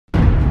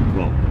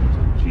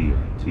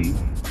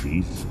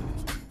TBC.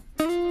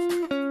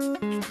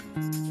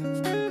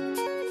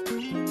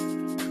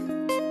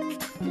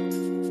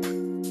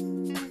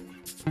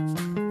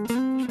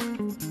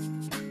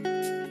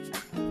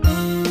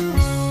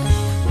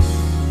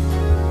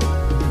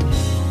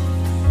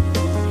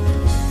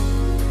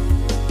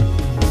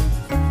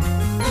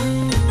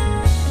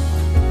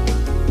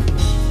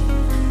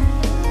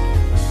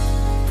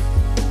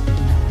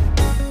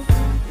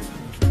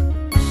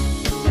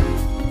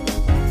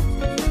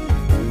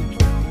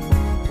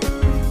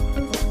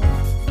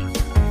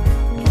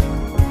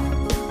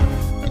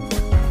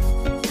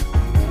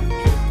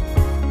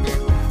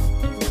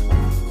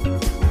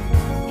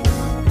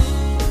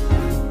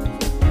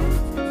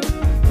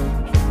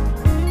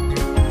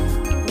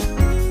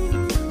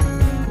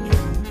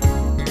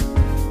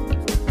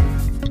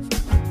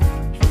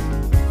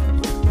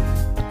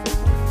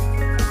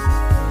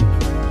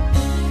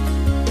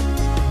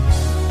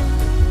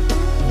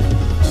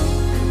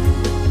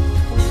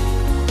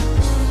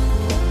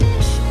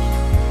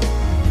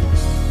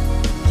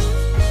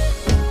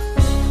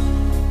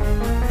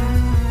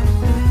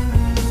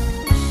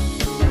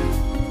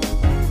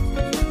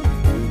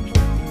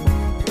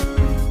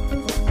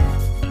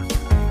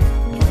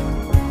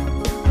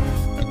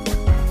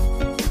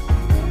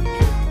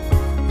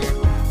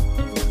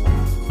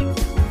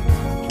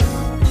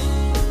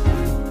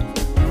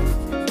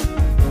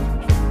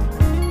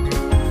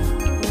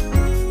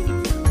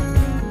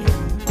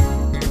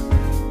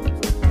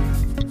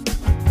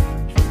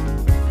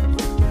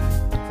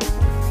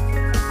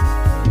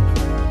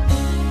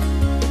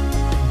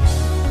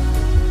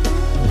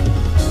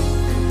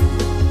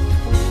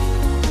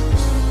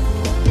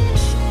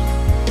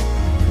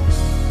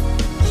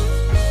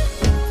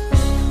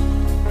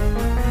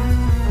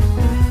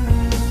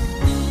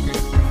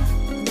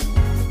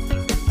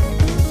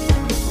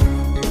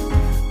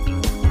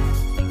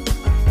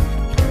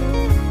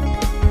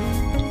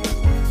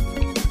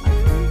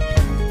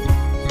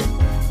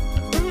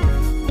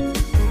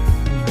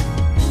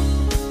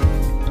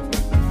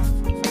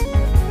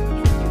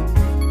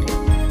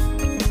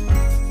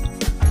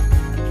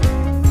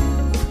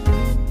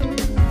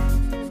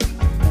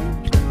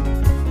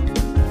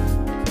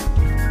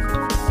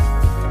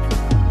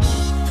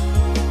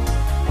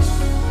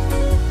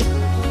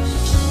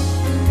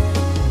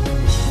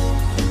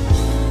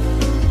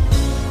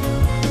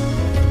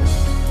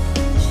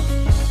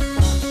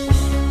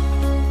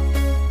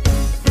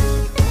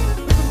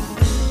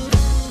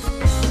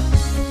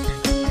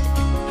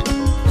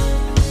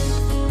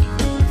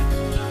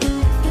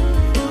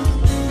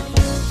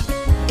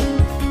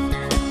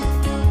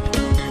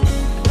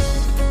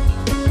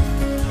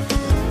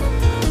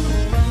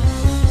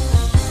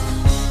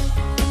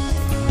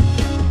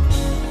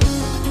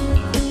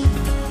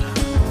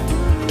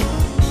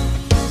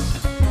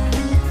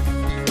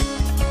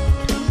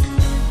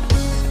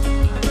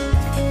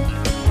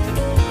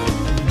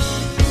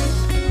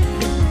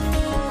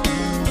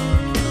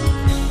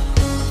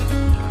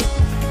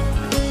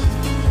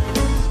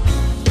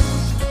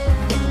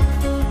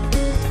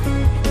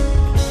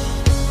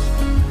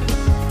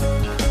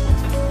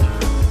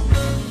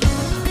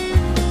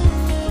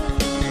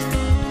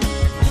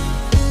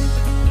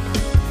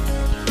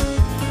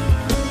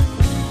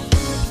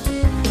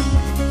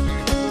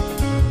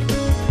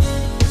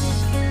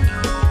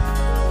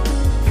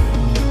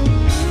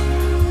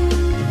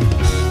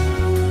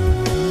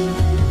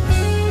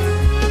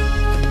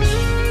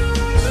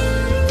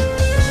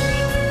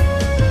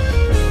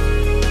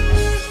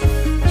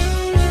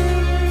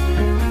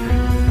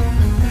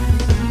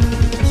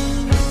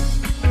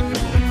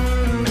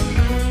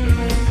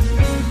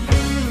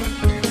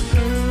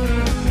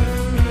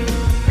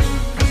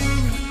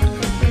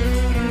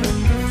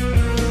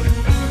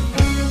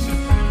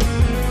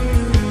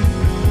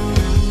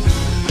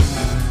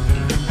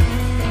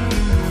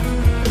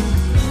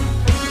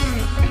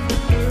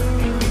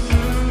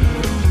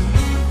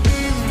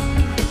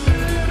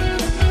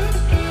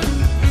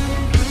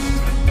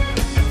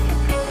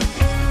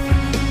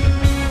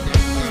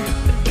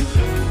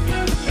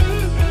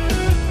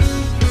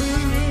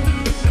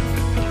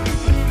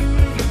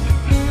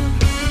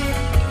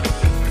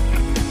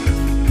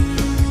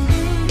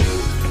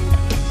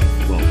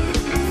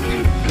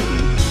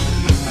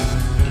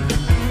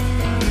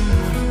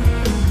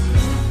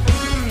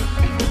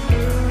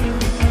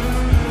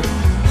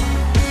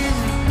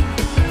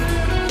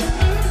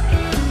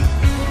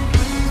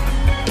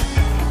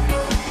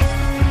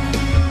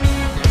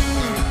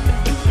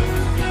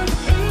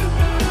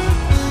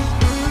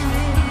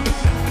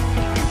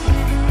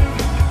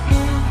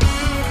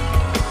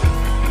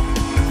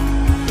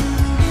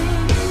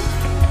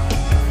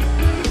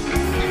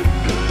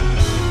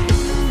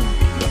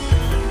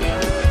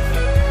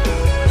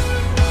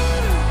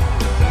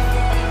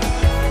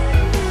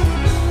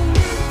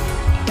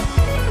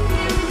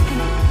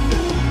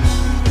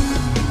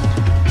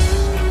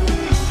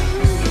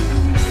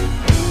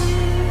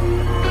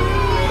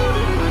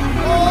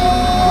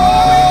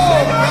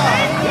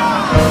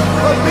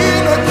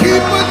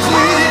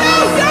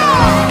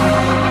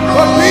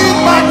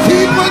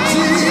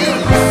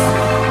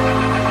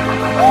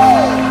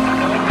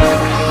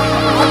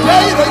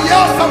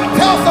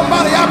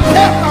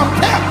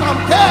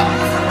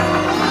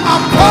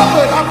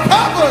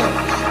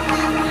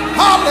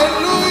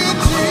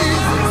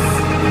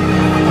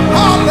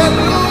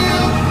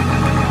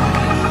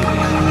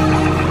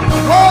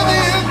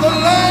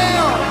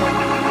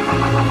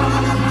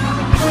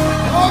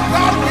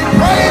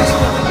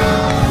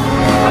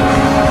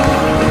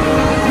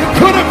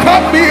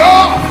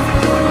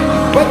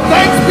 But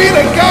thanks be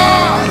to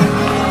God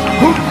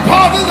who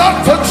causes us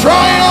to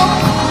triumph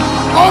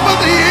over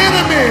the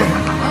enemy.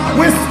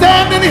 We're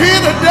standing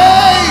here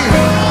today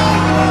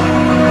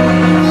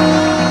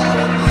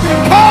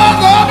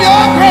because of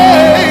your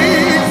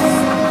grace.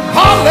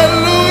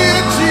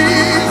 Hallelujah,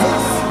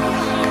 Jesus.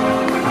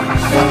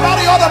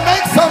 Somebody ought to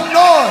make some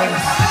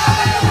noise.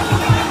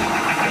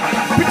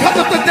 Because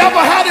if the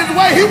devil had his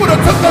way, he would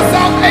have took us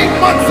out 8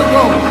 months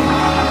ago.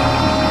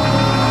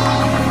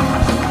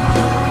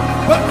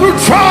 But through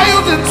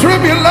trials and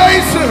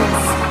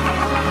tribulations,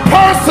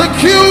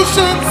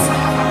 persecutions,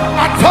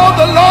 I told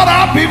the Lord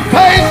I'll be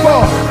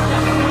faithful.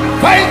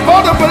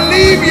 Faithful to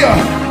believe you.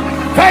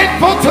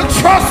 Faithful to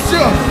trust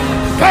you.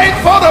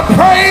 Faithful to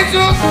praise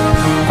you.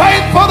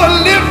 Faithful to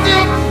lift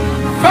you.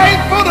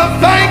 Faithful to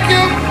thank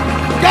you.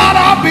 God,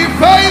 I'll be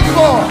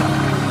faithful.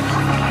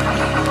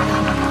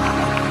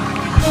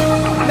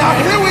 Now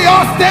here we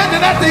are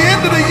standing at the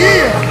end of the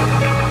year.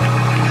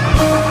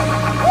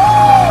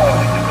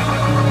 Woo!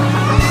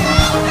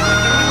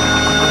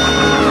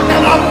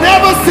 And I've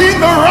never seen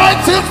the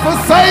righteous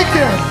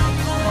forsaken,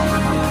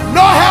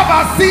 nor have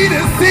I seen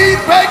his seed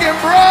begging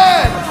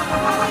bread.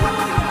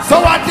 So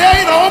I dare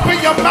you to open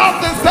your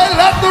mouth and say,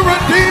 let the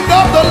redeemed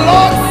of the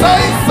Lord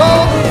say so.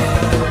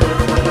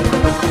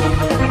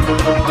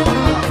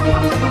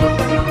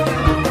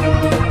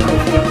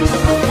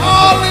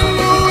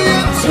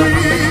 Hallelujah,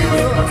 Jesus.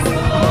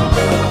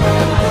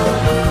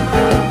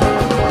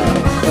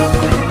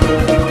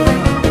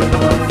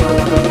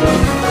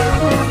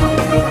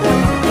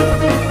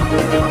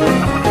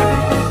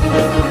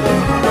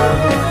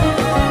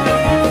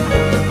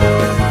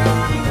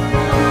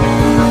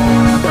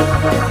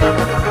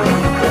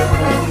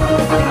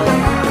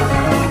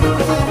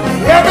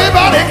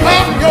 Everybody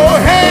clap your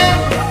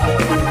hands.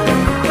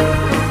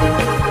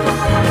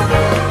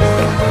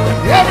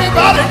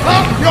 Everybody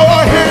clap your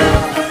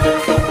hands.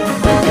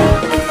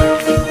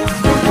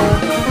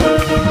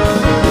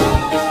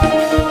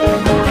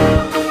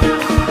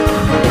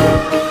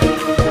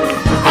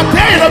 I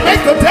dare you to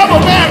make the devil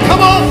mad.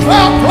 Come on,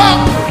 clap, clap.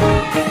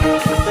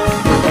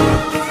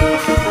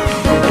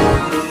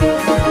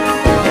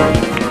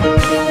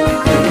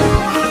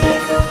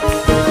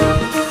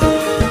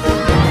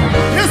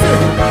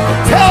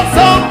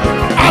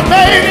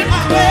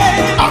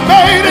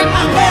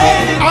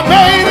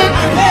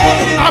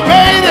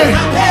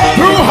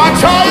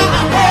 Trial,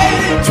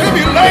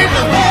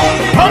 tribulation,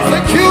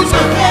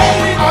 persecution,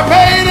 I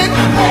made it,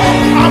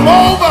 I'm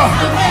over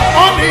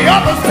on the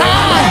other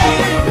side,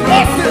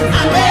 blessed,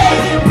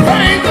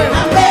 praising,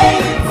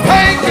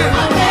 thanking,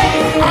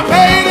 I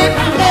made it,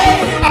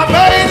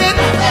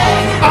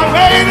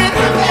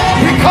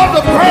 because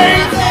of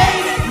grace,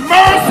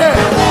 mercy,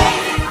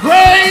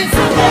 grace,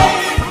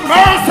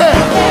 mercy,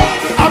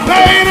 I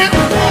made it,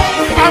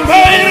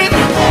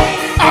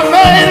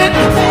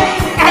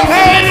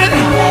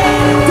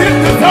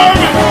 didn't deserve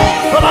it,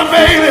 but I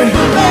made it.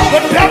 The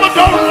devil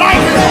don't like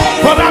it,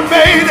 but I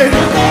made it.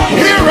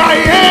 Here I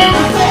am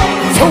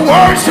to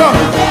worship.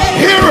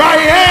 Here I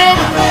am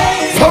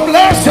to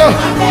bless you.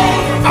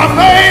 I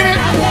made it.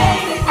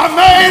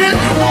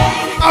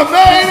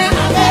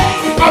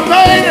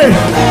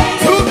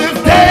 To this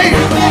day,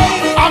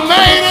 I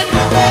made it.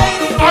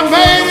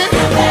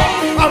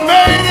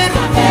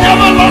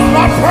 Never lost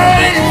my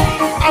praise.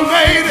 I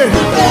made it.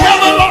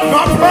 Never lost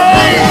my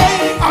praise.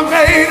 I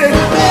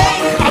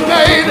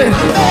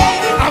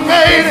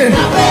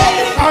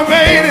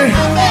made it.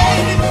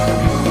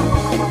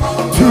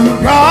 To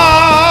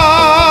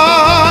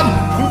God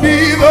be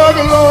the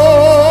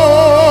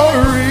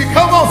glory.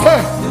 Come on, say.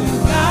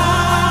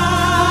 To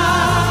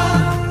God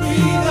be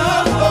the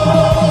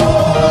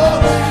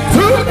glory.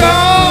 To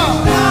God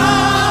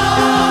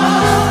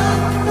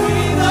be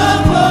the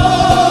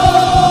glory.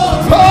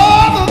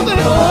 For the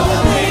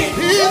things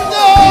He's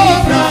done.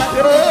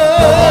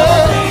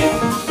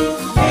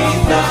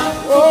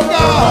 Oh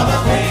God.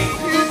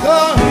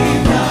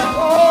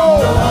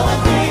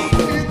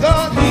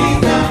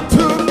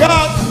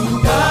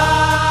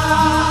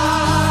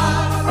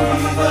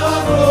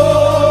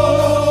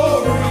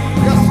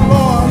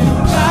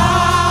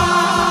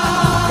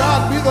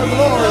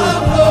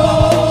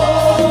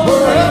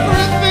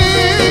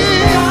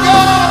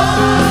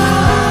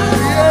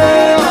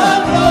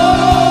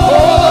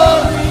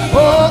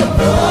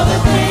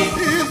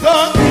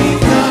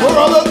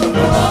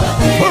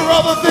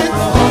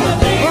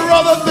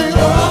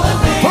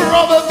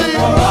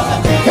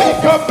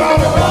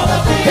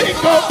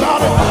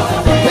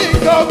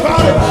 Think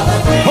about it.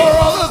 For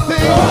other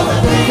things.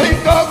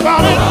 Think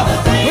about it.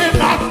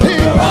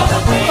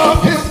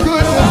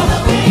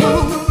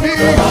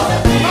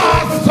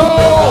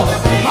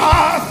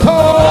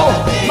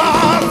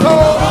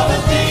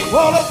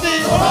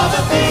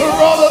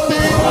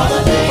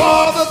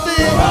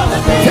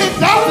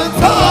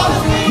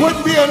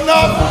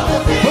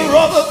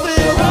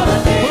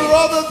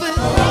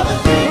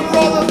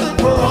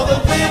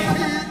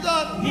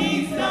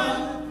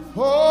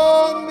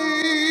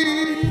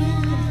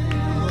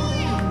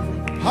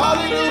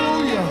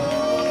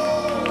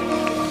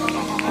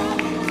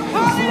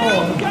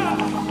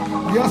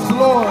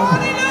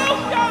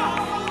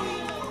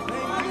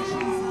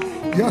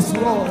 Yes,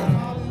 Lord.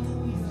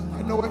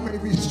 I know it may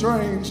be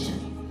strange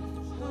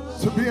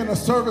to be in a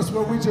service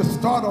where we just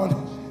start on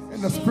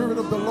and the Spirit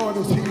of the Lord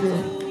is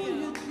here.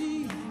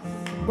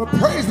 But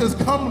praise is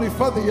comely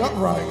for the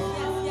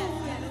upright.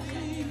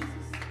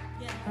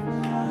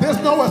 There's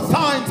no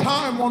assigned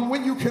time on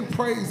when you can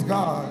praise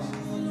God.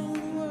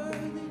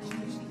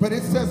 But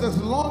it says, as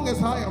long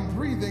as I am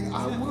breathing,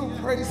 I will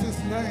praise his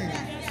name.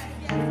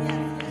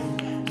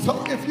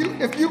 So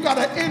if you got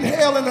an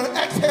inhale and an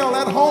exhale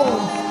at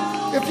home,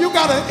 if you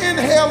got an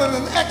inhale and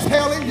an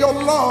exhale in your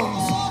lungs,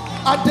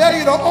 I dare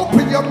you to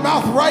open your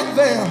mouth right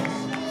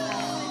there.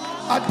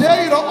 I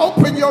dare you to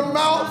open your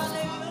mouth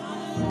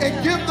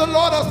and give the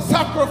Lord a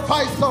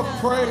sacrifice of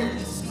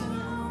praise.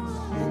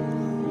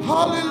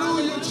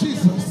 Hallelujah,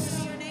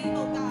 Jesus.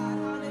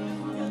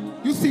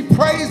 You see,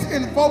 praise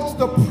invokes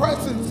the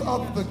presence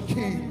of the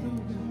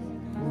King.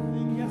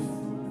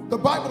 The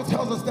Bible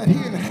tells us that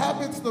he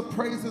inhabits the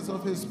praises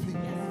of his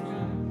people.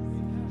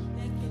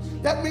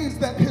 That means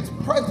that his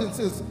presence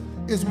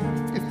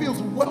it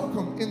feels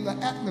welcome in the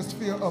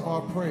atmosphere of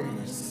our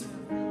praise.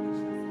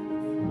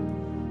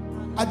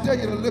 I dare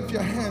you to lift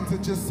your hands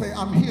and just say,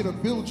 I'm here to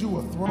build you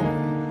a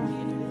throne.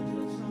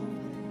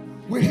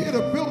 We're here to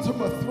build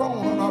him a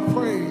throne on our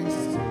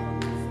praise.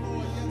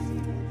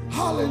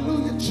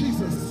 Hallelujah,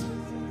 Jesus.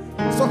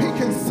 So he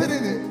can sit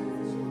in it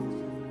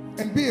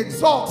and be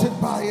exalted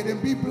by it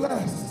and be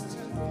blessed.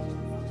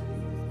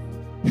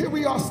 Here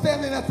we are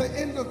standing at the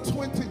end of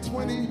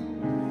 2020,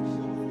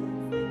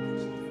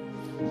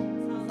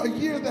 a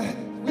year that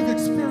we've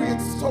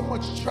experienced so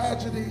much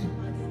tragedy,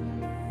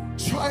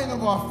 trying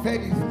of our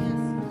faith.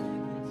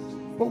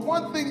 But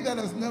one thing that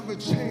has never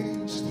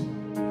changed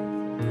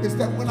is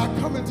that when I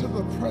come into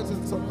the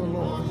presence of the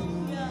Lord,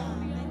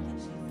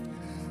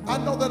 I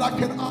know that I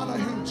can honor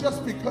him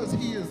just because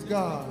he is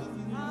God.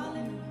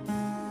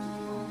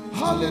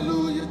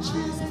 Hallelujah,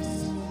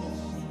 Jesus.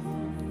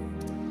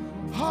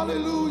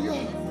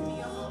 Hallelujah.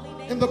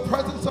 In the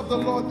presence of the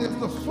Lord, there's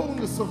the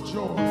fullness of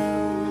joy.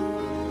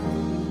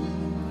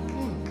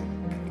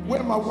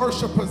 Where my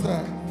worshipers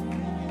at?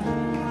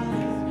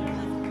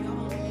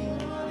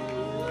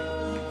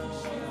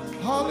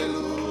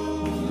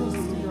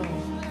 Hallelujah.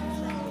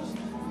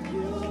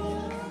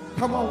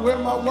 Come on, where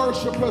my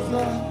worshipers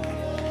at?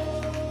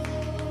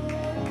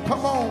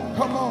 Come on,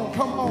 come on,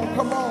 come on,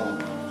 come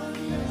on.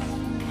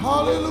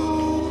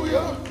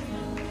 Hallelujah.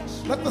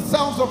 Let the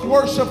sounds of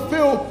worship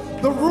fill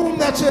the room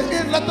that you're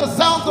in. Let the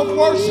sounds of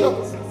worship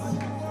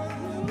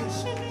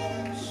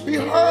be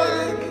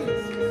heard.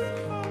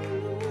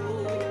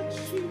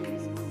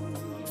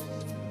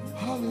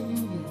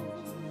 Hallelujah.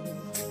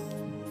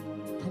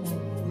 Come on,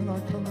 when I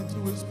come into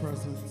his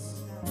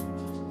presence,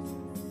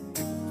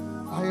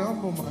 I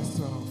humble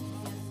myself.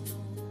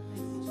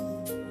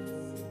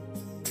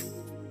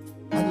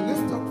 I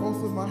lift up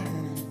both of my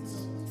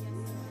hands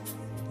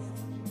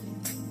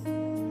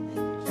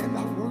and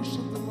I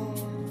worship the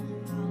Lord.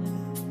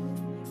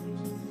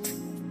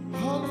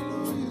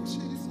 Hallelujah,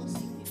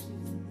 Jesus.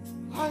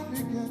 I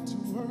began to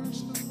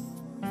worship.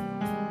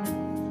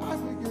 I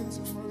began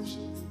to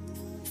worship.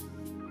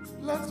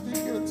 Let's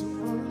begin to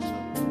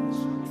worship.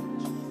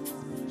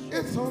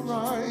 It's all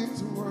right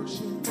to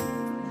worship.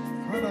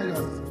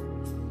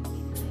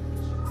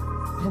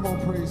 Come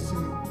on, praise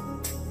him.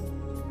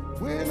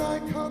 When I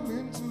come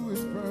into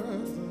his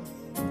presence,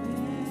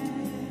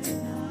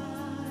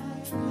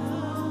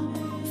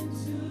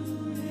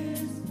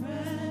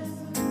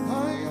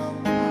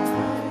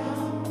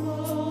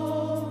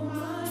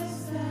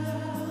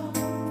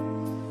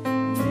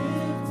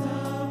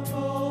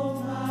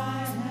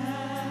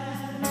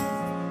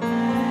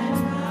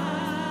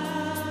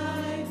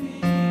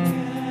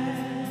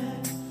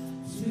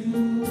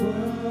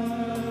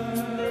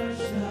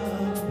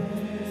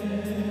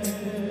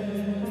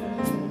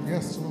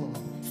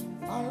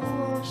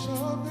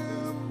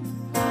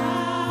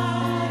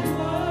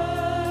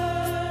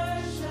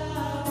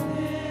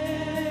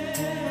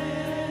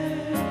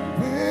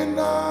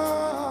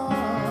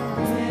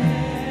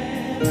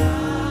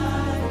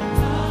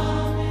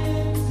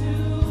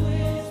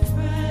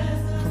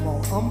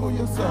 humble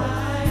yourself.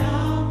 I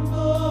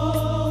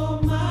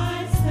humble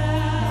myself.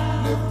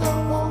 Lift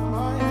up both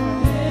my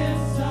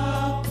hands. Lift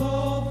up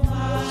both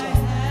my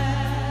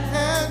hands.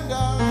 And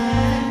I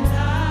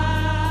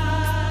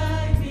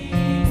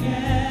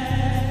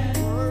began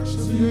to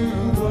worship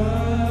him.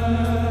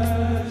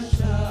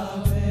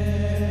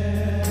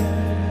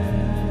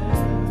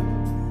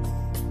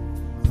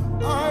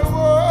 I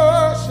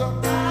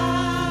worship him.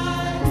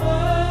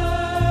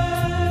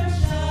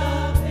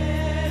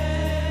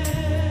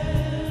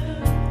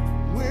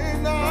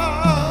 When I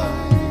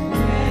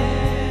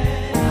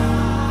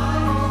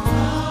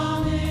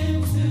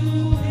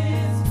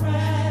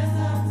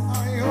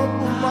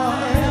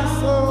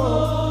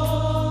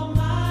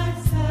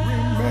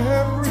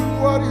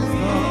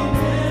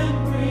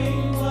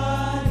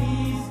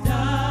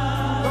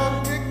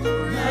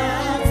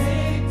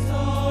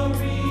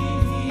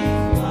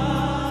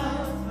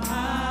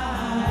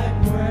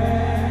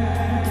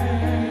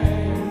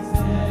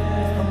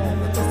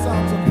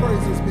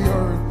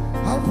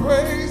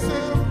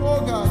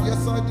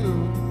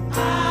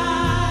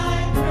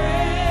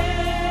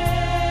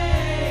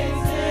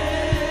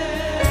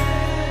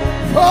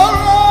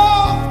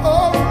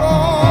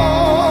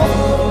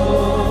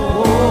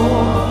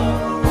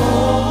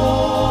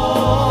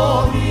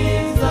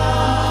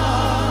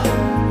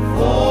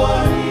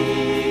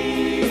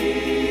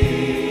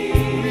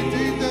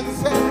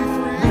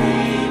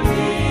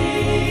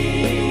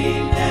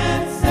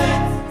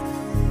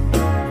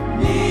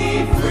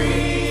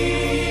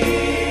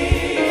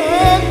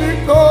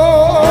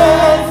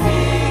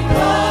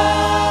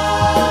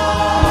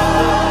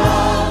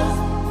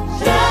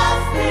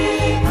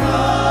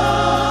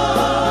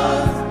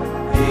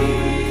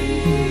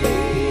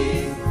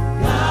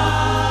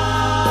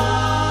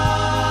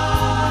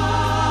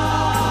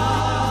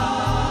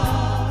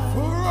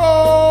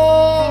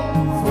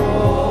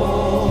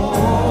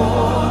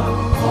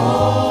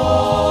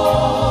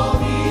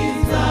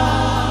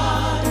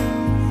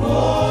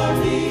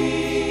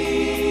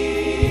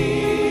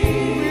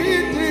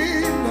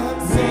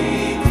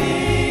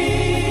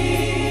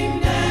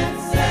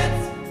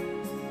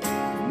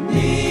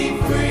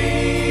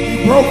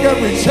broke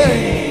every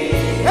chain.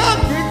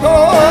 And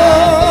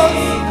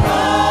because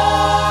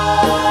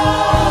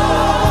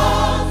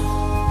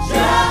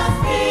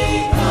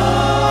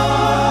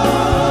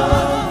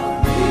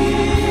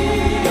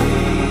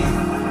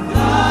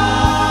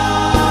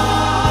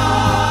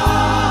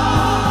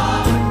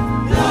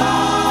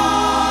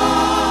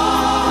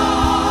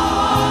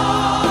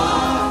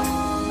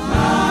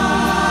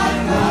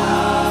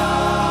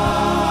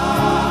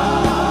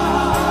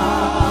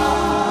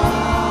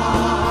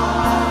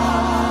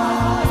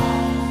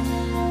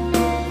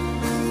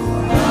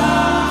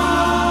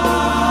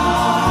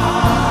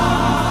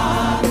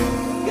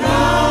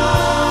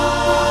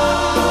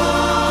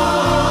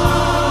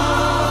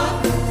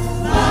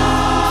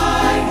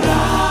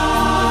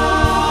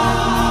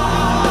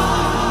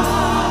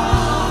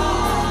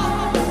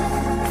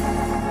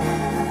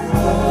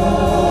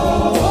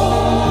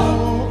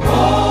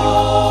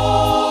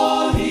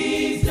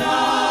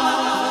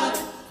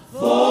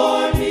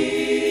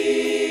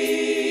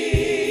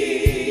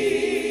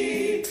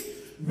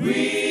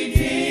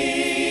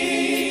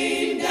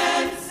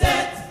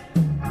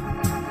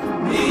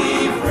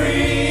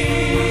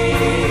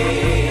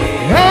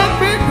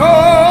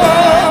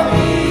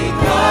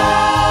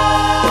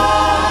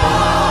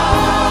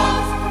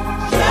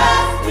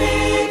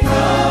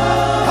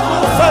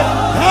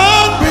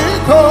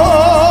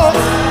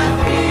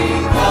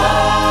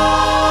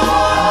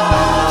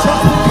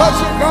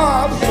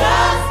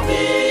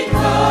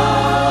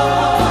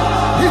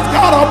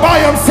by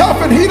himself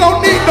and he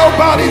don't need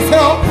nobody's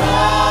help.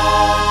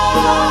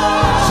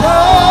 Just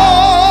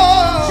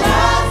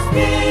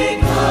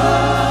because.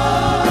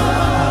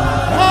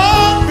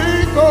 And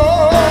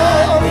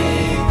because.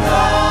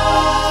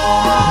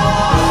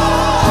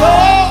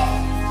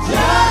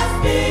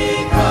 Just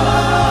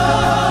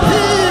because.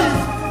 He's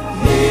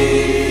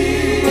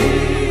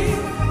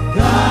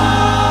God.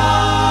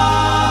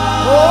 Oh,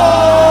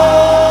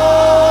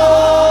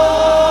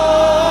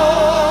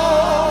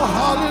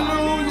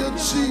 hallelujah,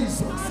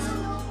 Jesus.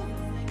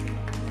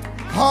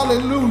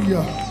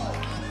 Hallelujah.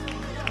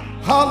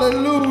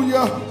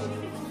 Hallelujah.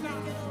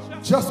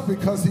 Just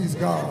because he's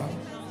God.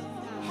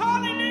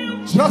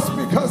 Hallelujah. Just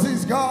because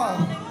he's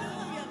God.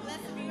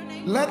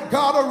 Let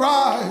God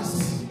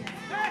arise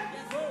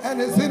and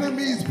his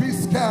enemies be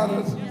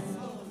scattered.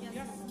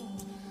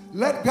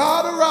 Let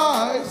God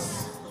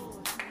arise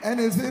and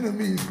his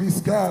enemies be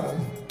scattered.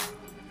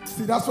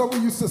 See, that's what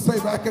we used to say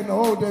back in the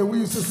old day. We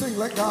used to sing,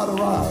 let God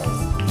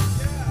arise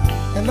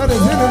and let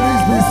his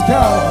enemies be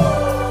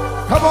scattered.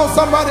 Come on,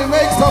 somebody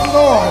make some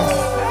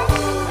noise.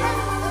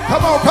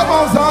 Come on,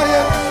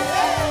 Zion.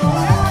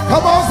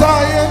 Come on,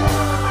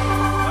 Zion.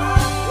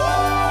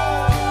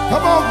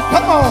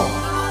 Come on.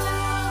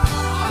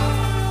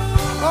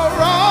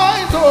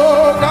 Arise,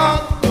 oh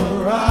God.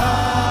 Arise,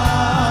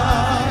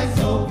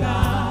 oh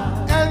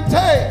God. And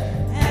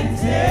take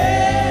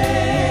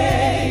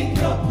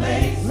your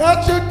place.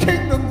 Let your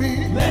kingdom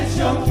be. Let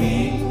your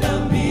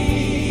kingdom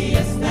be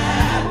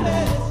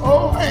established.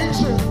 Oh,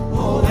 ancient.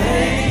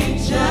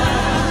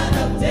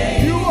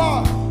 You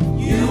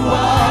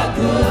are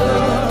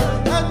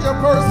good, and your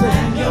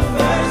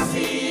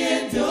mercy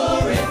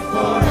endureth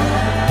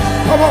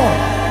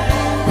forever.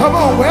 Come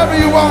on, wherever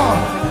you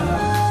are,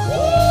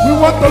 we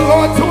want the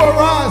Lord to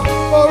arise.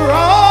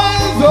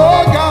 Arise,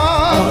 oh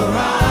God.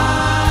 Arise,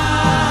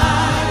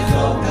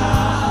 oh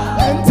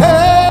God. And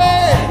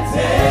take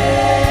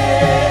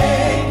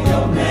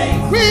your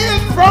place. We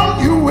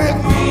enthrone you with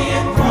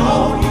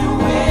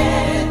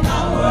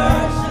our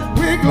worship.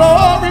 We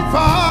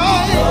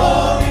glorify.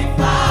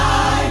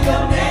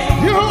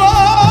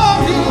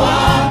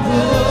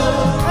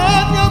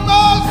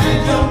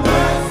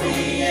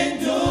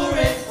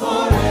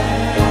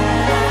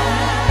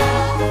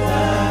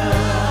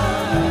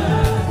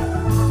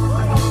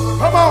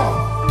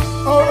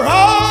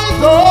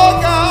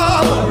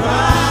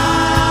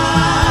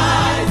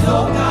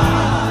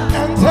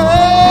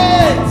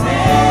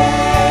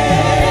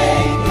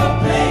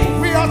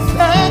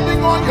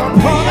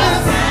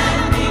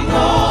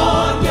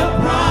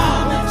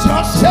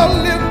 Shall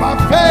live by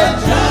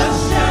faith.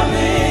 Just shall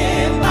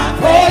live by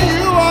faith. For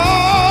you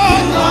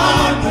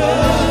are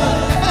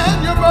good,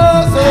 and your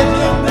mercy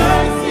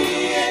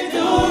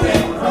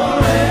endureth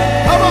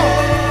forever.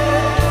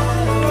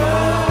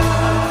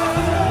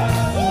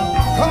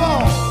 Come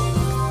on.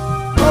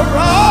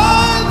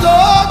 Arise,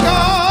 oh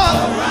God.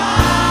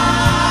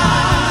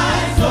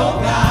 Arise, oh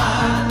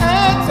God.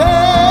 And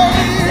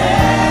take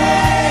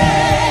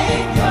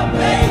your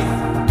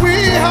place. We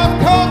have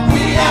come.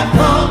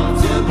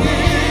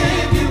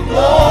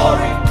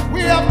 Glory.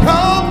 We have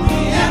come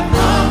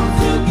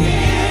to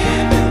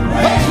give you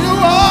praise. You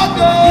are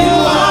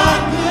good,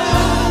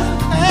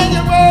 and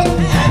your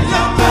mercy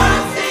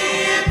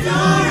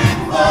endureth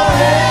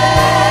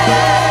forever.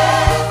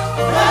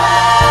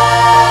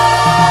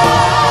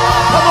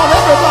 Come on,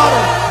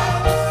 everybody.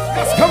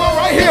 Yes, come on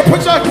right here.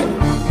 Put your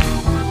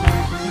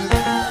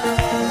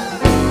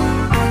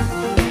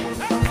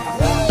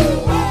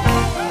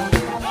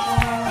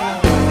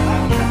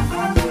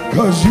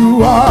 'cause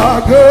you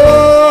are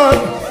good.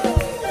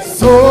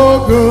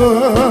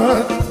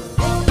 good.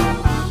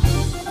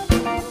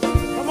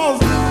 Come on.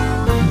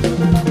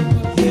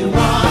 You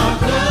are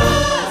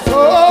good.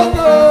 So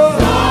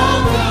good.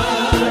 So good.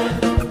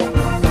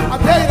 I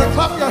dare you to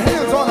clap your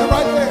hands on it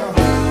right there.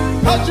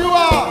 'Cause you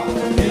are.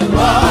 You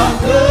are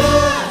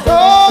good.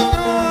 So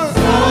good.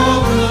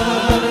 So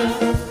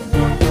good.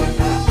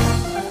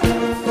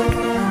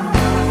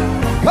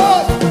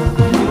 'Cause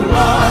you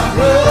are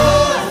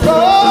good. So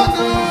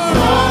good.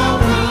 So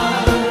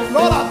good.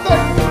 Lord, I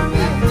thank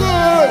you.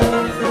 Good.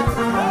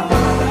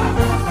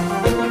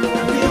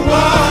 You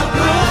are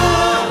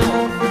good.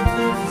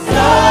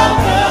 So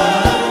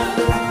good.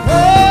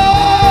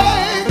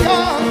 Hey,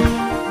 God.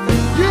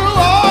 You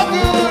are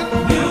good.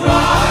 You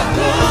are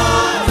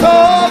good. So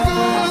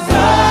good.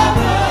 So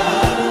good.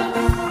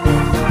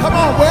 Come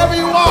on, wherever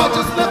you are,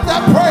 just lift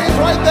that praise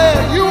right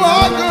there. You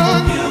are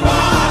good. You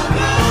are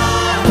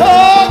good. So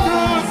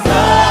good.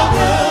 So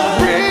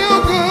good. Real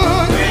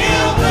good.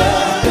 Real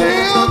good.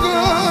 Feel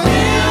good.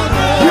 Feel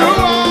good. You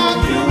are.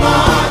 You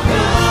are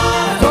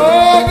good. So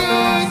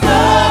good. So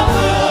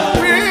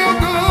good. Real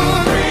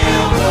good.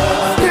 Real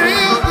good.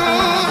 Feel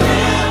good.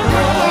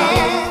 Feel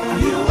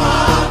good. You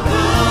are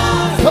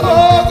good. So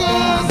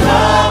good. So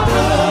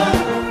good.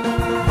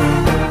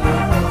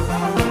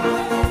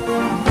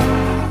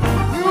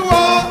 You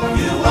are.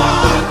 You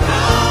are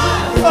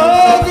good. So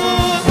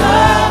good. So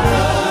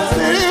good.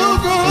 Feel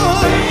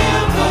good.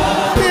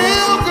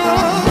 Feel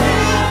good.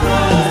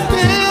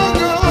 Feel good. Feel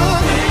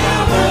good.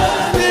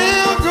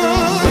 Feel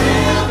good.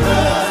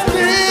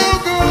 Feel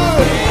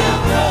good.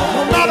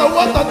 No matter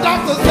what the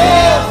doctor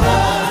says,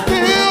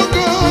 feel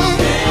good.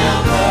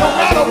 No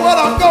matter what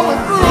I'm going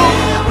through,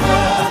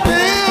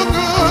 feel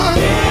good.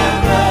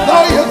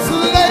 Though you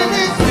slay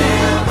me,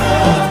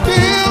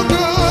 feel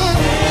good.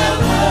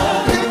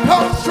 Here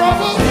comes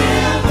trouble,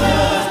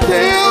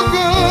 feel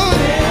good.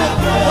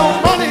 No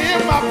money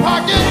in my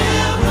pocket,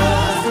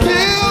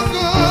 feel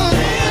good.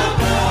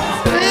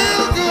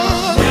 Feel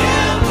good.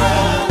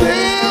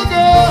 Feel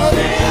good.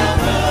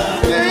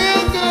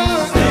 Feel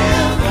good.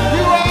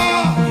 You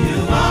are.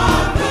 You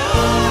are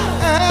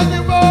good. And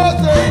your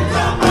mercy.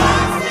 Your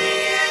mercy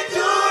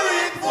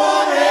enduring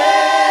forever.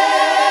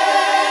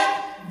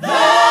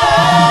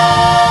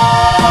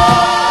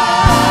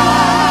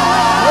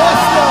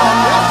 Yes, Lord.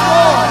 Yes,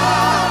 Lord.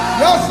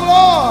 Yes,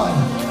 Lord.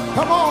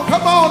 Come on,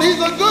 come on.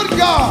 He's a good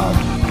God.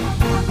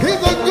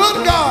 He's a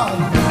good God.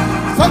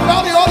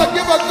 Somebody ought to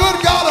give a good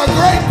God a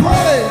great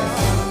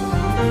praise.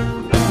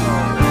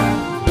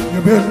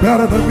 You've been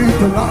better to me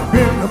than I've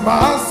been to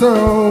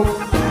myself.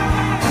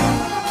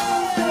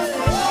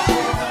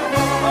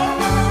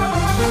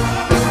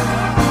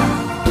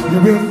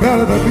 You've been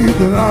better to me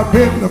than I've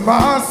been to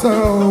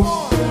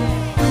myself.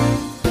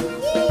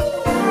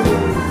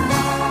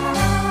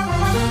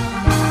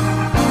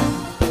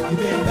 You've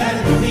been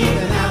better to me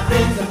than I've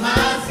been to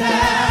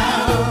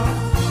myself.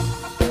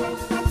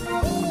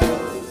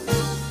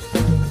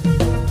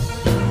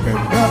 You've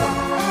been better.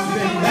 You've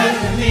been better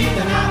to me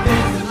than I've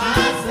been to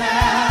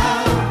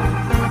myself.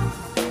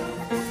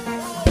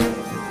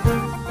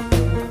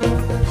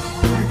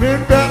 You've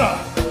been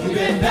better. You've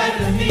been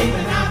better to me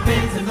than I've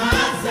been to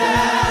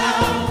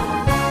myself.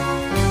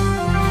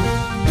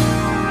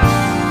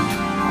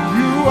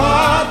 You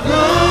are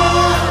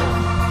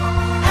good.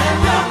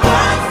 And your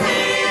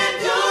mercy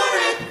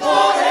endureth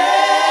forever.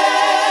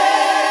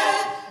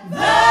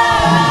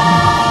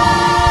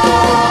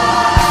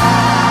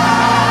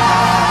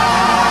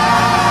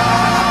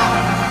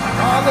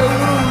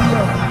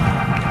 Hallelujah.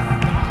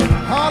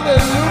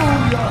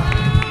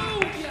 Hallelujah.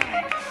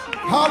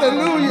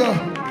 Hallelujah.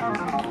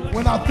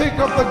 When I think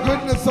of the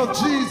goodness of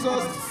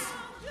Jesus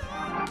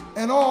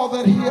and all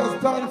that he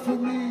has done for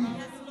me,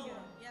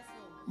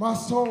 my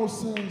soul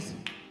says,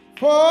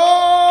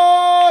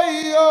 for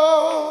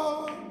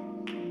your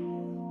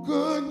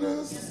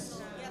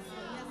goodness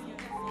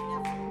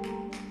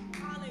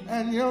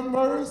and your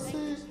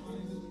mercy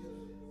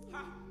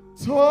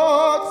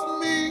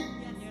towards me.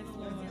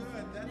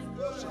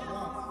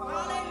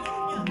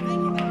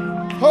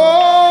 For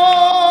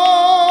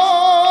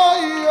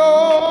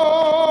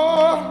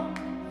your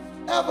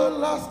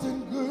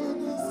everlasting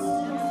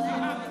goodness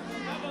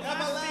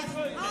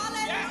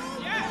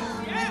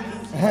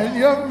and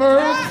your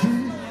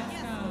mercy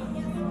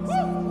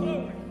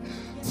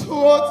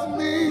towards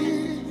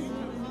me.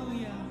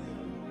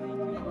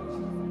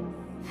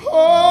 For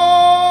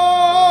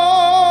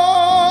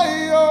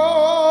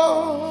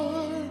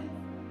your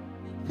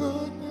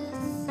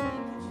goodness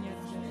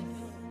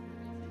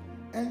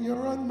and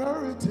your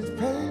unmerited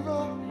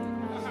favor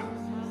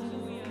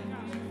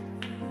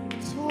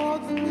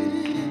towards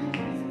me,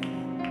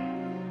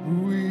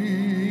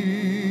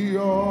 we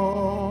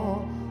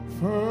offer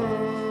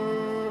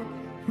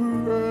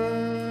praise.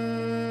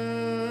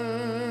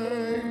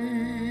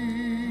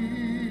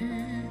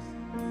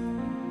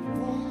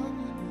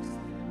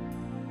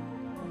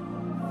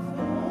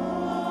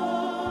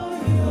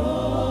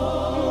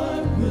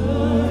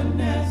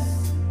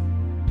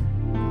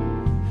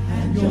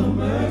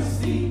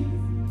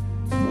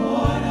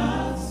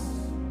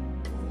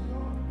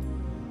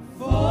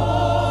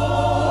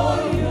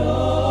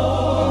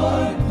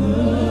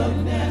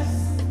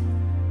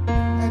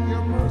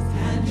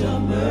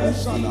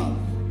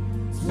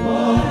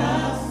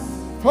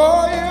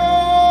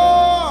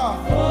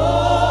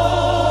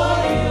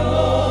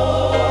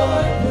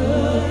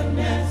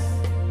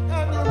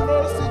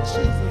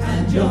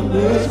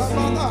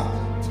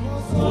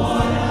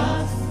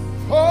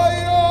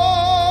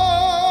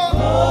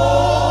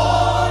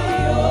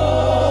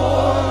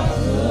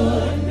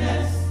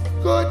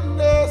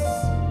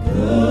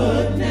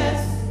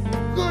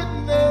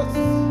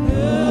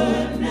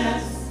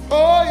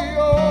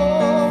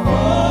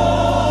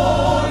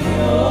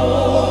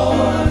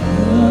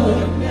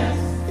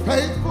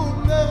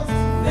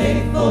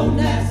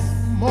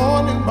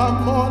 the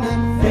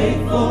morning.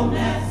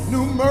 Faithfulness.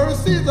 New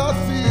mercies I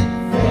see.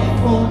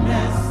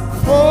 Faithfulness.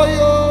 For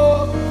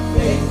your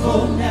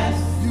Faithfulness.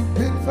 you've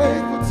been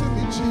faithful to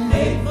me, Jesus.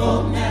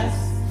 Faithfulness.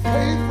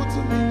 Faithful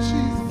to me,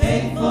 Jesus.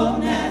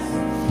 Faithfulness.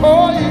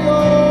 For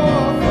your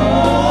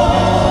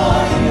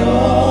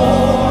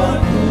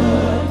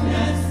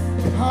Goodness.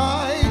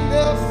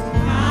 kindness,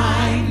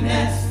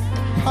 Kindness.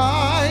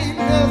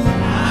 kindness.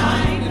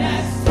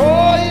 Kindness.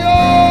 For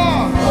your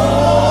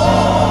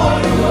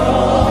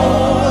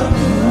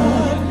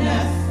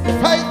Goodness.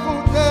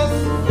 faithfulness,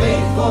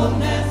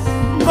 Faithfulness.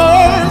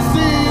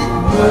 mercy,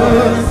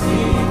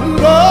 Mercy.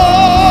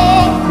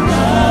 love.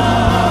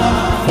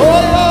 For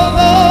your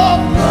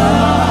love,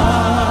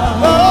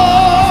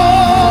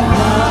 love,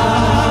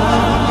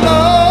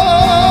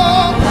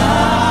 love.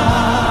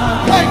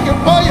 Thank you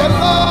for your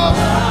love.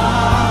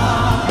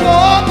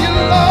 Lord, you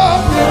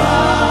love me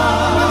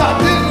when I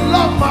didn't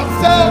love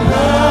myself.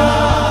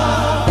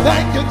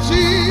 Thank you,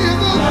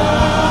 Jesus,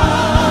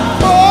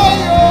 for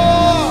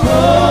your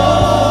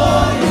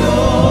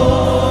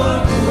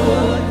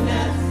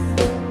Goodness.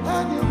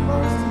 and your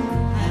mercy.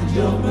 And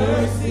your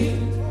mercy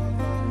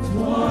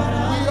toward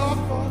us. We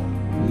offer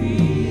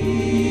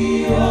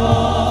We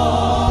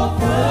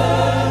offer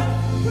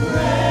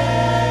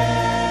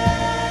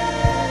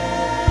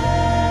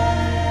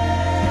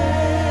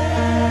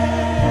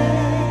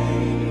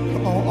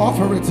Come on,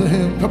 offer it to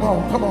him. Come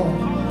on, come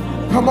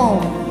on, come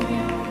on,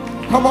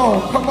 come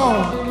on, come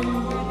on.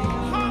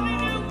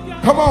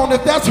 Come on,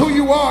 if that's who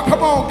you are,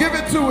 come on, give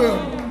it to him.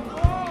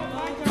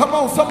 Come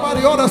on,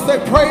 somebody ought to say,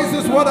 praise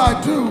is what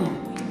I do.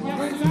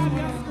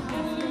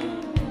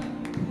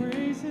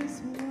 Praise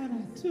is what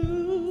I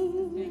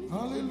do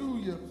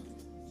Hallelujah.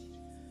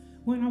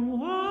 when I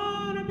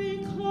want to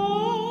be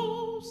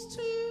close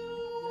to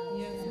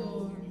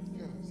you.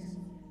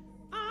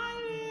 I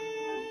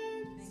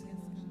lift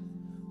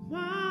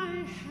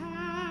my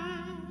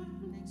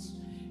hands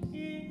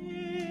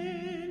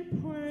in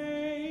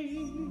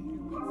praise.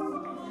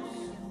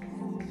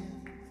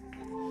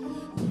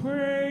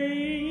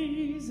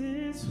 Praise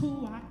is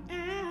who I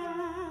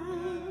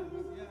am.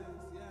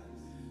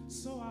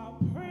 So I'll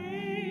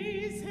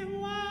praise him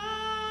while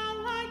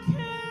I can.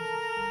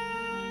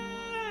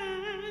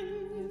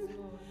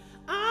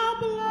 I'll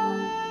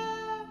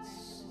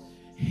bless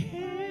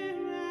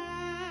him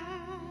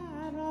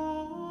at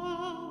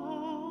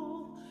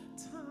all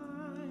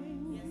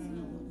times.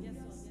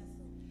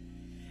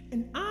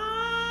 And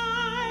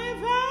I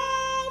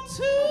vow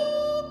to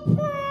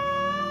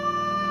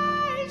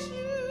praise you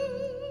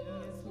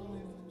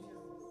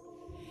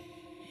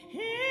in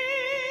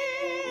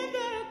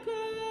the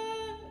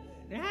good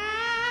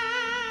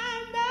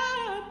and the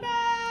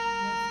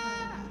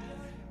bad.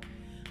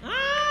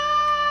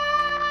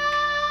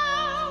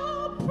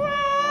 I'll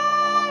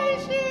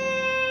praise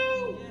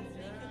you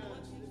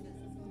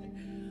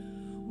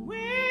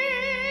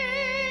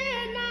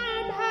when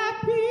I'm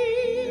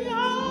happy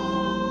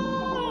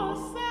or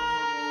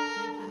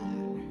sad.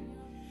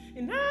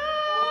 And I'll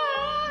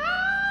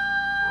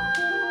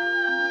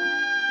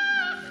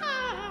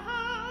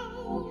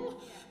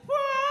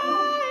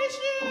praise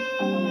you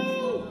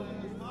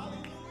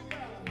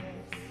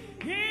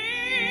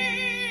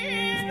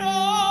in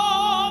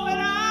all that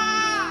I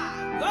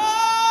go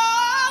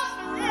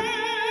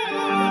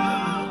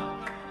through,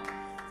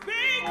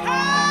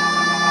 because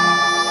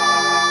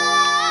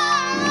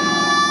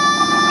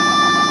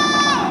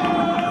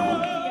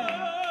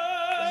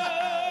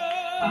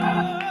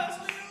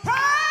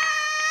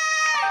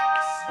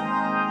praise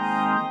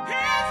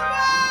is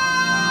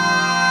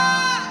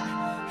what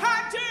I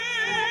do.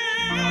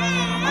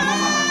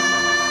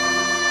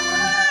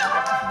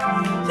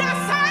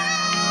 Yes, I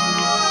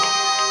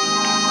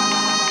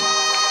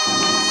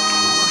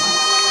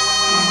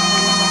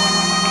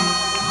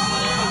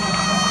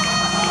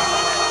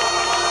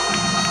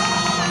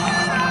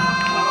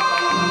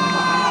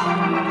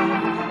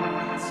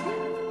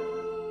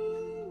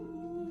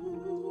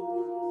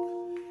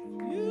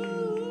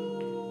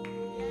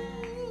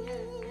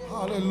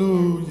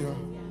Hallelujah.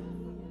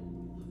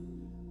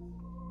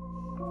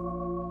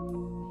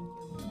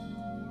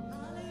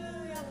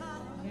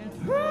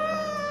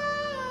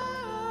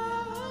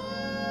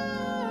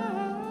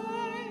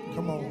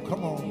 Come on,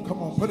 come on,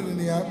 come on. Put it in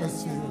the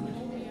atmosphere.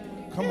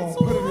 Come on,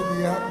 put it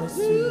in the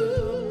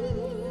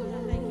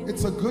atmosphere.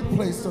 It's a good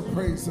place to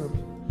praise him.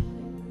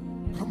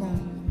 Come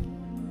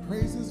on.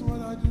 Praise is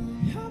what I do.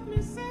 help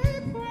me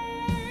say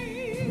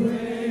praise.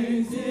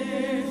 Praise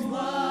is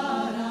what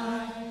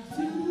I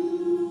do.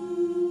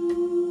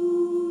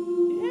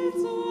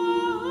 It's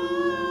what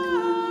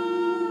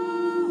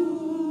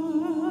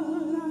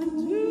I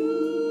do.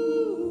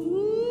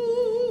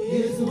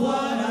 Is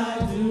what I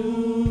do.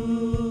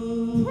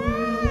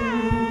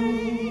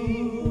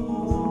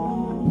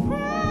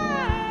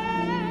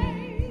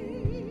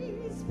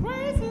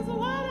 Praise is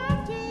what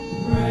I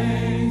do.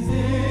 Praise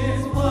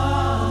is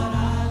what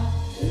I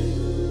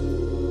do.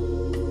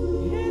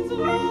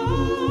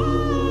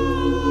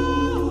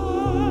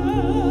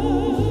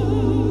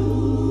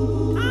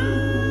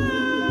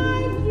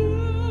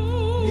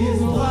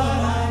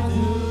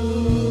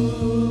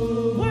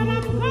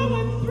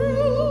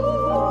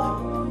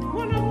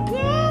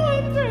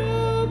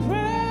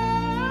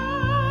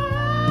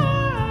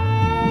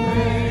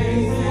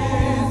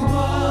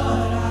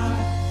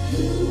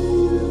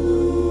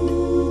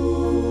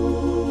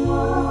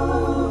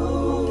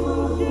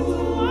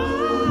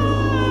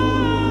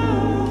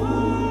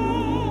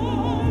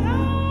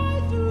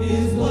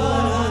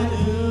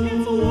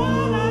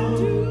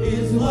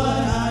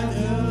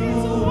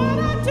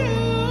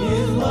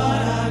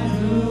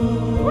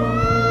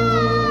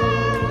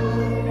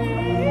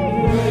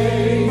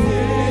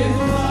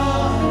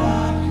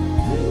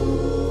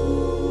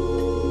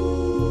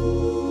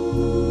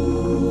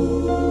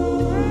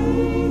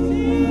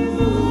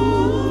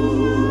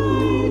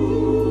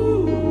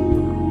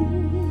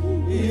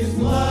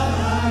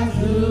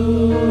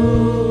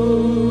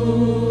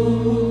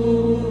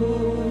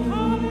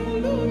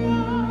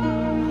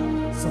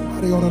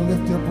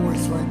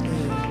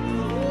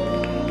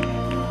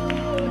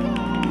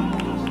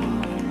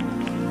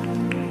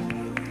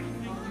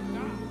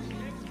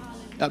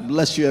 God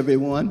bless you,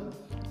 everyone.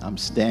 I'm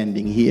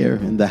standing here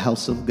in the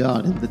house of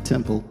God, in the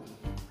temple,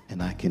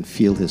 and I can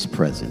feel his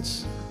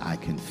presence. I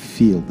can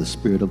feel the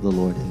Spirit of the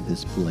Lord in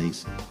this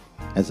place,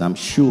 as I'm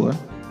sure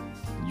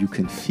you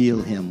can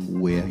feel him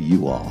where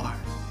you are.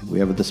 And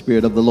wherever the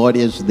Spirit of the Lord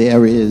is,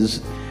 there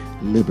is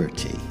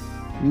liberty.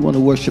 We want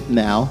to worship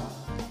now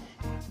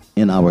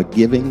in our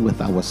giving with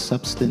our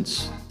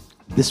substance.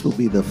 This will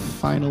be the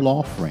final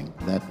offering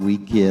that we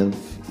give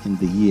in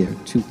the year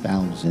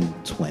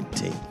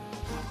 2020.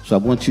 So I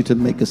want you to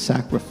make a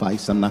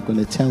sacrifice. I'm not going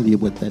to tell you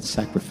what that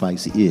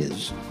sacrifice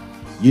is.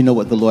 You know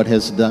what the Lord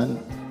has done,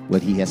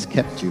 what he has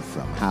kept you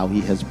from, how he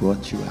has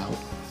brought you out,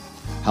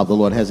 how the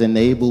Lord has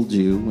enabled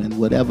you, and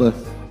whatever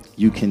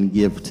you can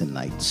give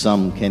tonight.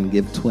 Some can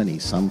give 20,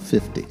 some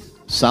 50.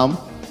 Some,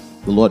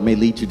 the Lord may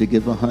lead you to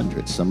give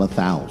 100, some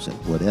 1,000.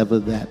 Whatever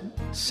that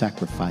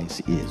sacrifice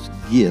is,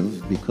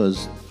 give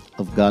because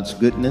of God's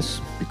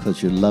goodness,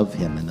 because you love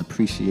him and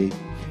appreciate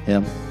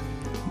him.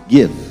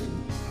 Give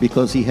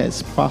because he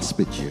has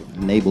prospered you,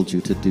 enabled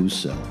you to do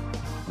so.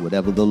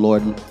 Whatever the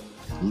Lord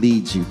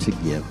leads you to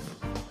give,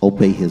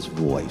 obey his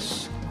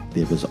voice.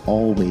 There is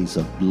always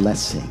a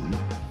blessing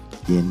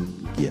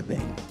in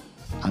giving.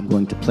 I'm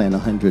going to plant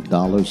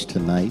 $100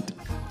 tonight.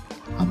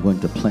 I'm going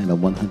to plant a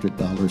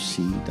 $100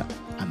 seed.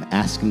 I'm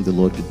asking the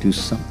Lord to do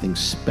something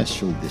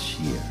special this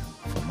year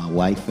for my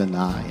wife and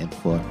I, and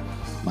for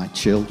my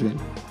children.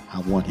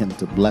 I want him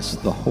to bless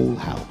the whole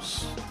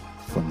house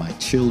for my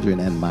children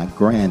and my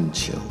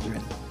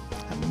grandchildren.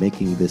 I'm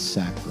making this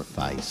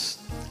sacrifice.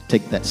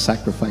 Take that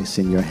sacrifice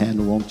in your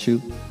hand, won't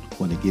you? I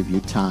want to give you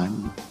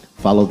time.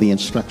 Follow the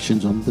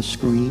instructions on the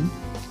screen.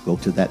 Go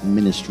to that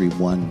Ministry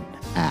One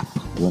app,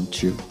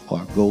 won't you?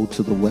 Or go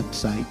to the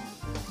website.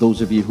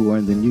 Those of you who are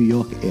in the New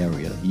York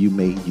area, you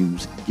may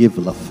use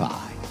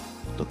Givelify.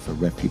 Look for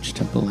Refuge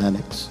Temple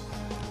Annex,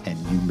 and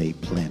you may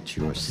plant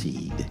your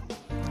seed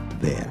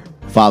there.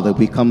 Father,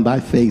 we come by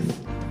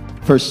faith,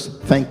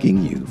 first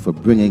thanking you for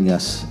bringing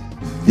us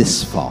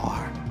this far.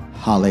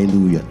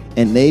 Hallelujah.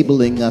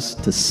 Enabling us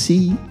to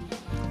see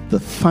the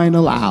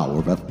final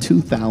hour of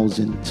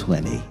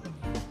 2020.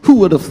 Who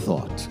would have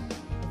thought,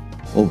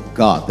 oh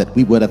God, that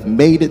we would have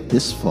made it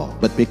this far?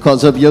 But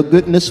because of your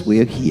goodness,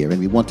 we're here, and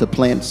we want to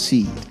plant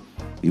seed.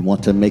 We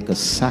want to make a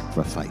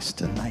sacrifice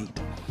tonight.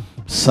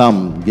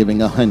 Some giving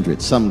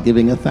 100, some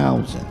giving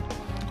 1,000.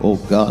 Oh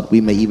God,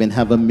 we may even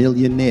have a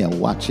millionaire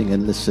watching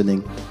and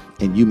listening,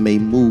 and you may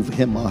move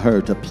him or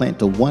her to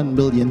plant a $1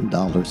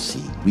 million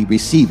seed. We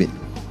receive it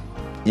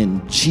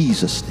in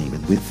Jesus' name,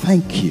 and we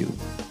thank you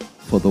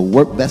for the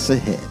work that's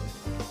ahead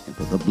and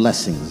for the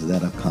blessings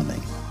that are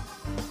coming.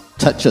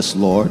 Touch us,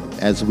 Lord,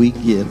 as we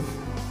give.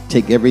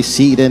 Take every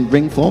seed and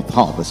bring forth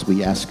harvest,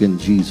 we ask in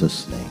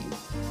Jesus' name.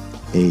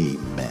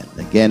 Amen.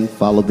 Again,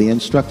 follow the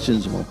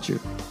instructions, won't you?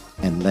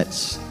 And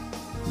let's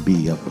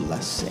be a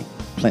blessing.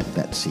 Plant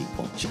that seed,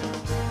 won't you?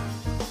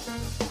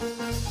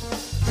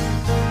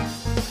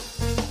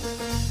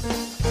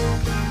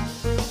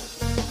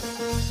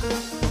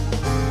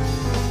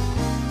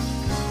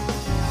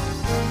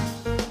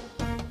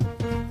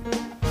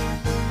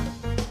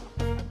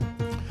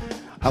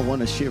 I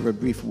want to share a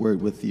brief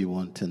word with you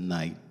on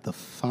tonight, the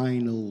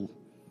final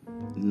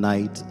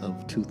night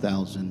of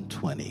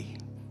 2020.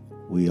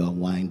 We are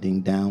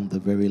winding down the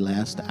very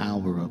last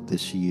hour of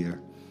this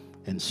year,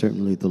 and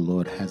certainly the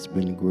Lord has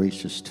been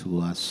gracious to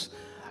us.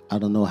 I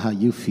don't know how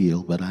you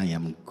feel, but I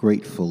am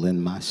grateful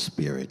in my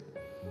spirit,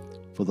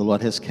 for the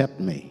Lord has kept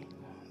me.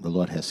 The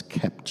Lord has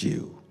kept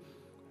you,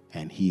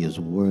 and he is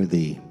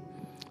worthy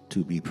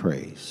to be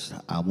praised.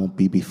 I won't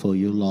be before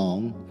you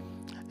long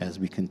as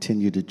we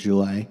continue to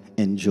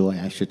enjoy,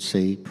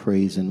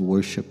 praise and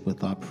worship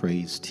with our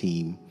praise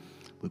team.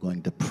 We're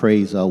going to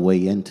praise our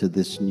way into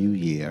this new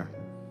year,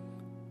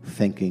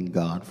 thanking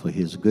God for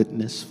his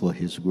goodness, for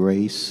his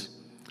grace,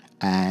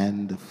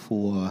 and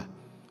for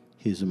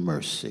his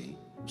mercy.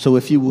 So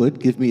if you would,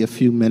 give me a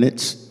few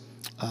minutes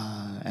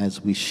as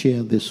we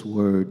share this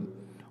word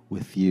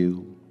with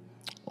you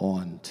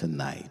on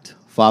tonight.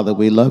 Father,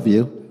 we love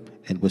you,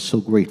 and we're so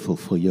grateful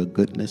for your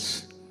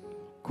goodness.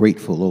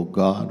 Grateful, oh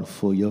God,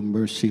 for your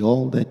mercy,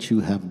 all that you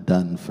have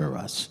done for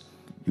us.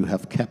 You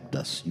have kept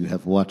us. You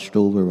have watched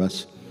over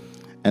us.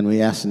 And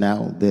we ask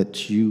now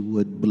that you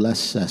would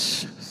bless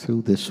us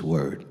through this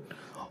word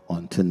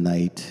on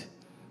tonight,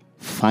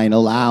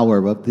 final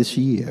hour of this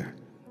year,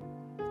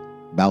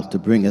 about to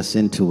bring us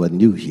into a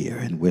new year,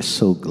 and we're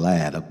so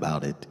glad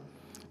about it.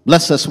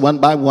 Bless us one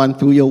by one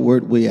through your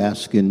word, we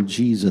ask in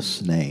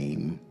Jesus'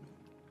 name.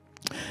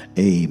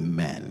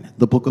 Amen.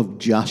 The book of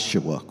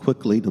Joshua,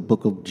 quickly, the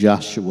book of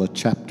Joshua,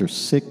 chapter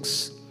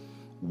 6,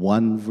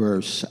 one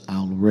verse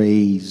I'll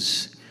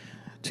raise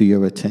to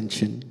your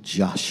attention.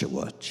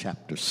 Joshua,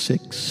 chapter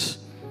 6.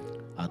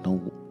 I'm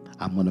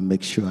going to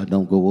make sure I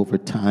don't go over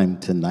time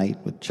tonight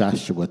with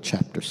Joshua,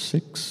 chapter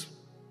 6,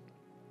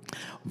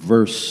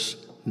 verse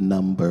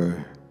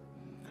number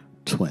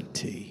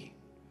 20.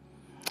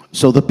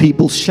 So the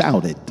people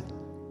shouted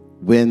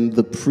when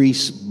the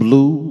priests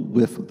blew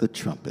with the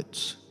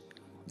trumpets.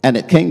 And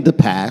it came to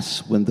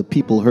pass, when the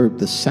people heard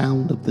the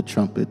sound of the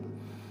trumpet,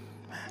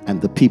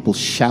 and the people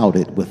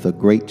shouted with a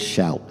great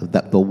shout,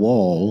 that the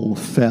wall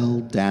fell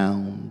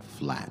down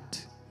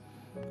flat,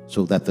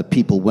 so that the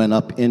people went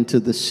up into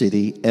the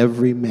city,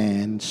 every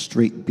man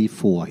straight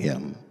before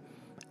him,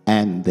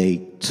 and they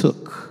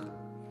took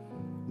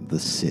the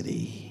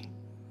city.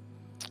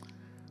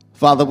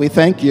 Father, we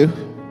thank you.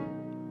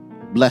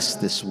 Bless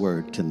this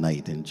word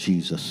tonight in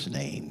Jesus'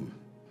 name.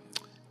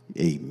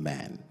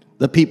 Amen.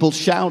 The people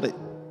shouted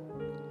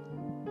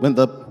when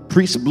the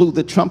priest blew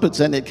the trumpets,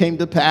 and it came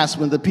to pass,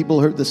 when the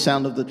people heard the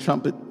sound of the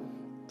trumpet,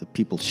 the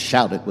people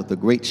shouted with a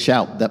great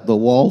shout, that the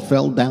wall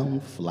fell down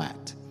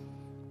flat,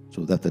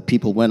 so that the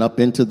people went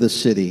up into the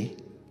city,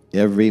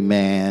 every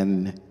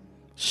man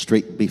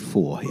straight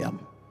before him,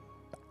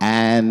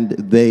 and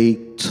they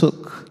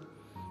took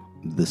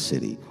the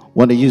city. I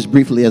want to use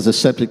briefly as a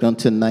subject on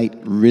tonight,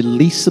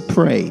 release a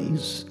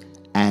praise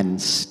and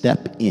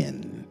step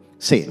in.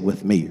 Say it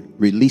with me,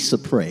 release a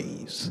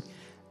praise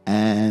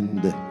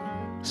and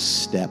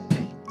step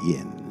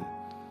in.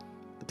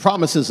 The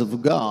promises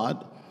of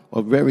God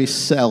are very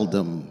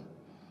seldom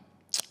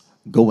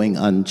going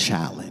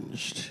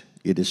unchallenged.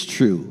 It is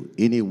true,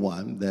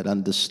 anyone that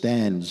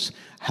understands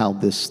how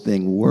this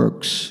thing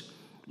works,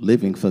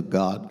 living for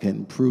God,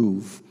 can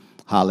prove,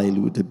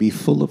 hallelujah, to be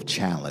full of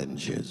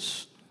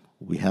challenges.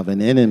 We have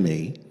an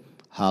enemy,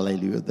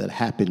 hallelujah, that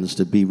happens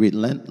to be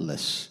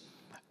relentless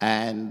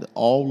and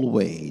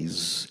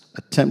always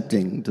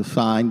attempting to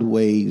find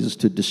ways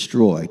to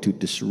destroy, to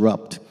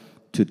disrupt,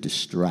 to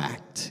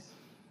distract.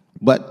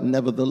 But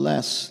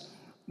nevertheless,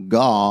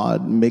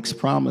 God makes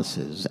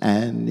promises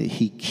and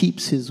he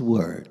keeps his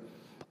word.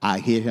 I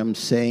hear him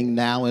saying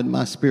now in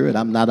my spirit,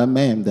 I'm not a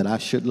man that I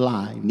should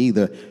lie,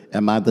 neither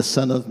am I the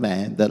son of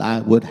man that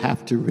I would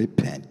have to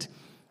repent.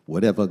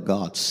 Whatever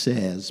God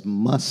says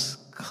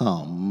must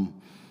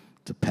come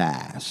to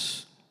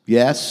pass.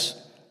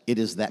 Yes, it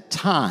is that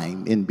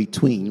time in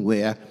between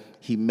where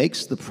he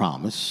makes the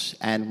promise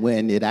and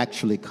when it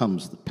actually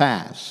comes to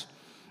pass,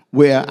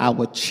 where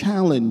our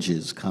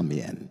challenges come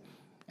in.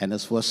 And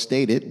as was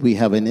stated, we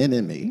have an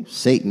enemy,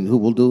 Satan, who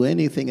will do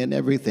anything and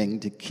everything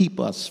to keep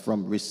us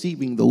from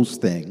receiving those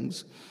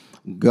things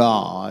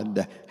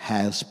God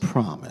has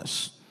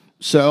promised.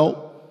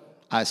 So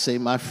I say,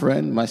 my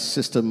friend, my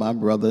sister, my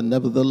brother,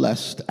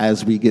 nevertheless,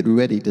 as we get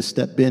ready to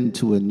step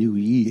into a new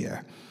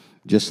year,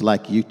 just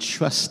like you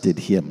trusted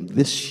him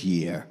this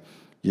year,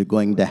 you're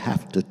going to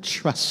have to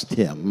trust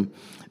him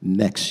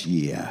next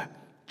year.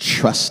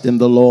 Trust in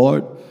the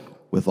Lord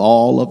with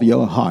all of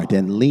your heart,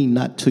 and lean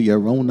not to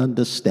your own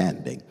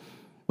understanding,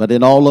 but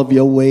in all of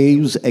your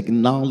ways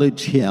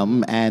acknowledge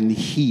him, and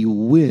he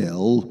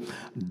will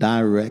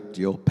direct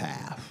your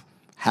path.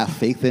 Have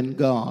faith in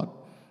God,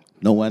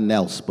 no one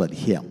else but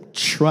him.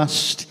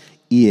 Trust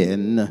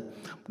in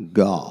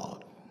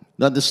God.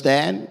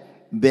 Understand,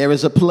 there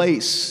is a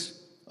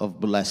place of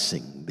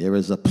blessing. There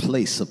is a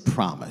place of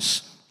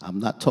promise.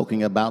 I'm not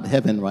talking about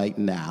heaven right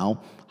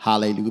now.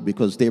 Hallelujah,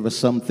 because there are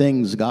some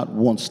things God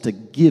wants to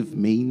give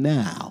me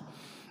now.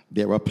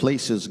 There are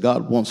places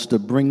God wants to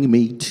bring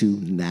me to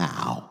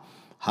now.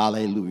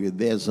 Hallelujah.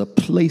 There's a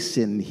place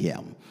in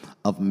him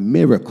of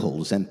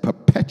miracles and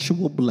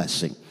perpetual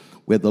blessing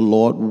where the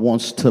Lord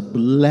wants to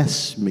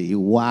bless me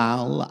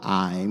while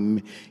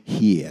I'm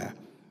here.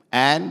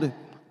 And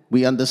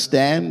we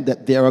understand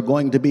that there are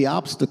going to be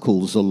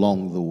obstacles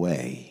along the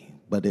way,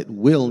 but it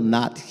will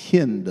not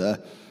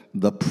hinder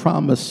the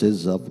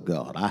promises of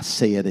God. I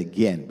say it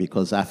again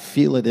because I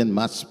feel it in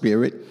my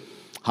spirit.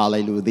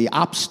 Hallelujah. The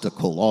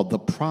obstacle or the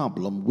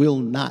problem will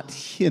not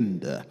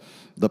hinder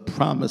the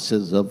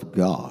promises of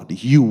God.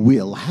 You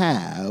will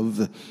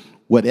have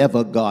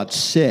whatever God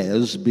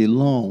says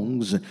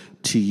belongs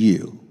to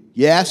you.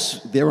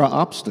 Yes, there are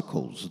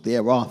obstacles.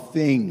 There are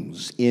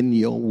things in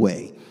your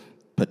way,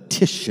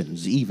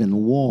 petitions, even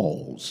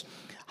walls,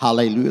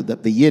 hallelujah,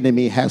 that the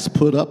enemy has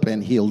put up,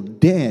 and he'll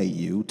dare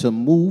you to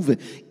move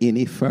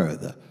any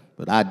further.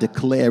 But I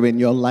declare in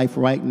your life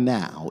right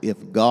now,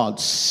 if God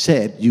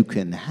said you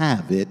can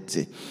have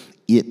it,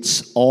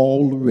 it's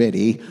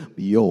already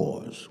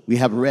yours. We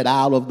have read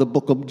out of the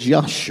book of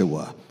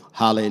Joshua,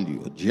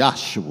 hallelujah,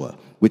 Joshua,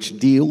 which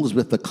deals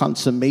with the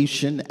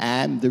consummation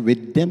and the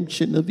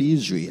redemption of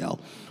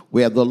Israel,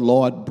 where the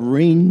Lord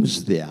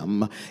brings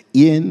them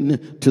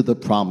into the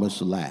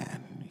promised land.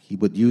 He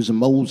would use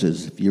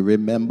Moses, if you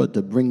remember,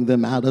 to bring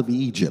them out of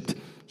Egypt.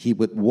 He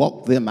would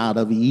walk them out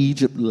of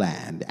Egypt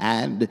land,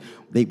 and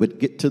they would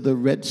get to the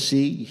Red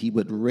Sea. He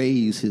would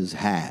raise his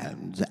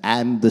hands,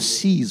 and the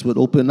seas would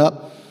open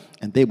up,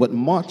 and they would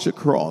march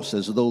across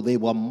as though they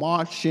were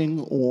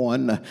marching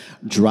on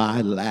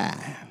dry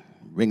land.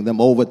 Bring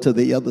them over to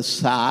the other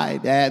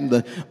side, and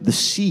the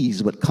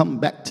seas would come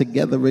back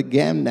together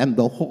again, and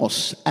the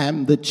horse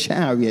and the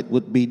chariot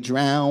would be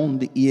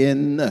drowned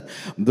in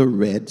the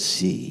Red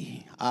Sea.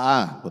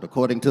 But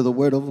according to the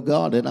word of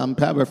God, and I'm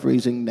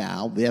paraphrasing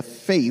now, their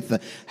faith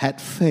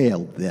had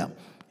failed them.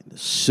 And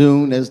as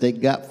soon as they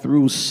got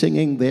through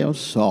singing their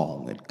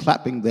song and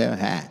clapping their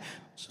hands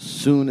As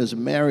soon as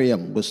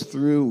Miriam was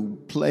through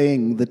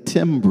playing the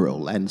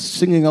timbrel and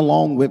singing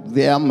along with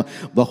them,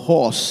 the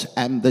horse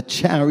and the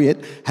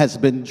chariot has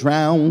been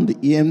drowned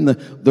in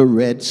the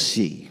Red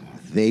Sea.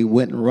 They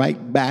went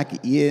right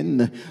back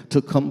in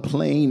to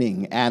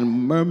complaining and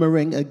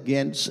murmuring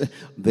against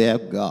their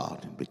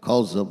God.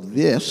 Because of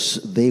this,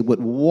 they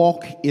would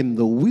walk in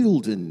the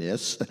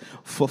wilderness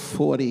for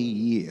 40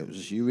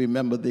 years. You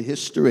remember the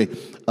history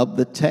of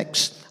the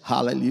text.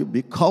 Hallelujah.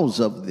 Because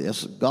of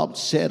this, God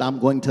said, I'm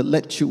going to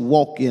let you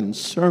walk in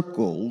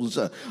circles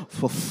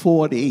for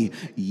 40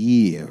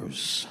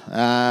 years.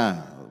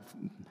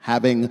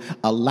 Having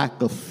a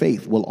lack of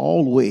faith will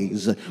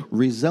always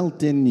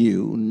result in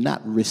you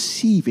not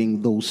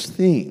receiving those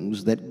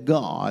things that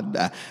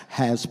God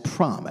has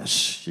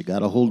promised. You got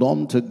to hold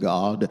on to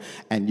God,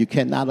 and you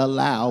cannot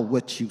allow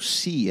what you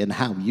see and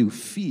how you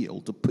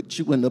feel to put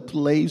you in a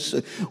place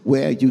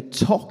where you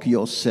talk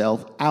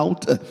yourself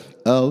out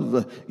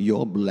of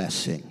your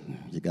blessing.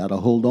 You got to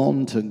hold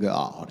on to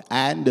God,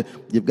 and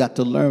you've got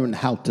to learn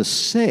how to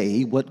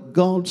say what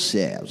God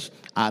says.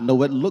 I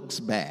know it looks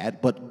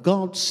bad, but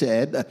God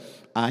said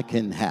I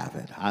can have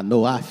it. I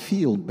know I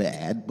feel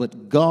bad,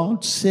 but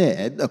God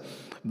said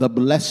the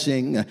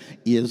blessing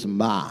is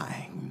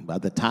mine. By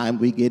the time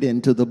we get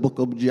into the book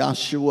of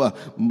Joshua,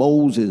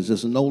 Moses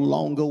is no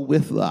longer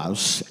with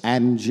us,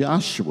 and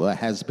Joshua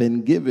has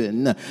been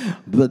given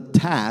the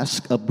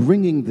task of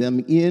bringing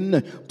them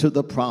in to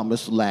the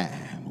promised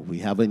land. We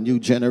have a new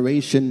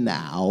generation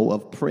now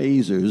of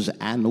praisers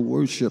and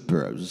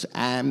worshipers,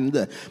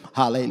 and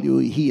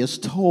hallelujah, he is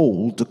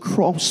told to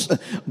cross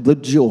the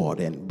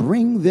Jordan,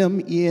 bring them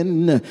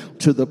in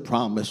to the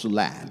promised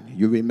land.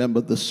 You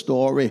remember the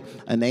story.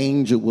 An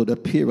angel would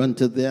appear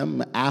unto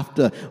them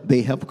after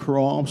they have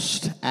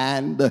crossed,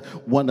 and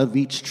one of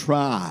each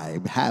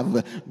tribe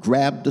have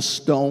grabbed a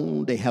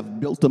stone. They have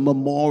built a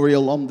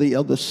memorial on the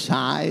other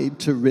side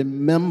to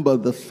remember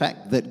the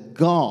fact that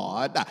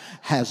God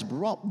has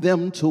brought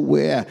them to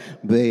where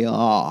they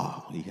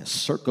are. He has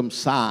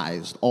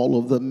circumcised all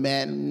of the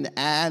men,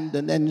 and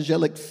an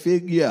angelic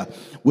figure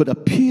would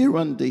appear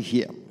unto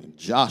him.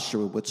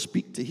 Joshua would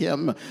speak to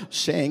him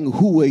saying,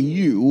 "Who are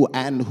you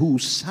and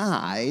whose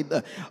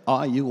side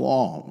are you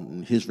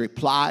on?" His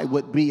reply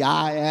would be,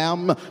 "I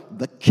am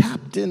the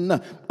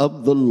captain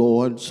of the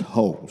Lord's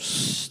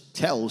host."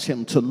 Tells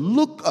him to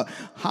look,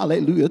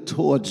 hallelujah,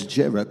 towards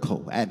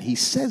Jericho. And he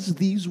says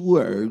these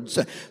words,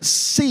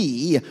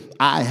 "See,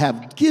 I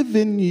have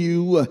given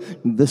you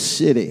the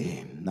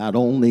city." Not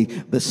only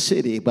the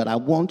city, but I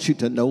want you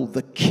to know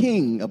the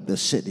king of the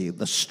city,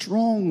 the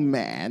strong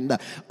man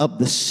of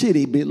the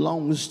city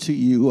belongs to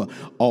you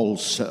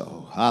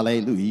also.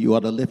 Hallelujah. You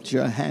ought to lift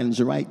your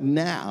hands right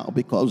now,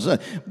 because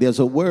there's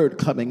a word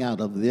coming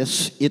out of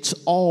this. It's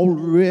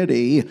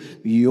already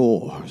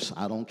yours.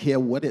 I don't care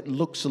what it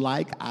looks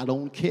like. I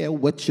don't care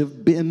what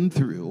you've been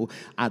through.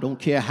 I don't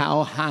care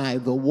how high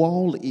the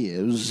wall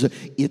is.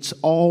 It's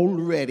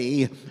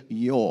already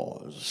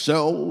yours.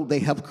 So they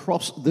have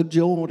crossed the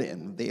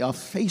Jordan. They are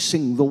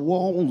facing the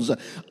walls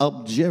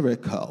of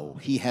Jericho.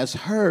 He has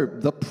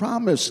heard the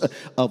promise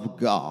of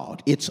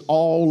God. It's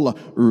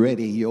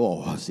already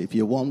yours. If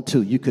you want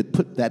to, you could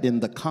put that in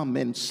the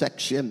comment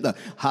section.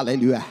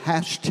 Hallelujah.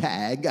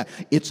 Hashtag,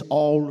 it's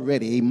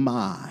already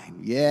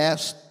mine.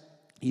 Yes.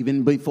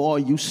 Even before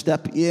you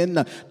step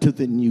in to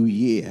the new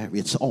year,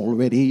 it's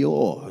already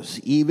yours.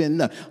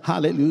 Even,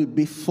 hallelujah,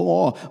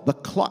 before the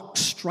clock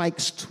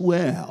strikes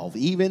 12,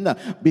 even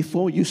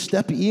before you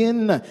step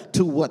in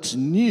to what's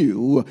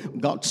new,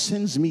 God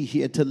sends me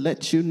here to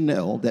let you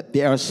know that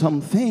there are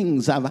some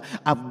things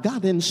I've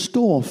got in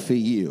store for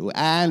you,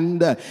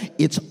 and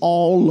it's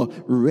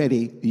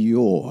already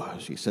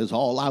yours. He says,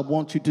 all I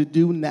want you to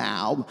do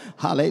now,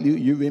 hallelujah,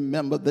 you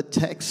remember the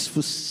text,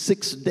 for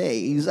 6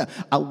 days,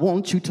 I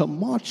want you to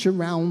march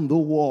around the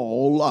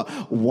wall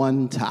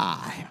one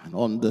time. And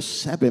on the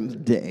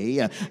 7th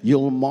day,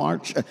 you'll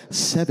march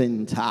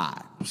 7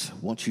 times.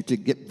 I want you to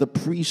get the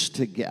priests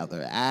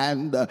together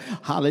and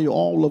hallelujah,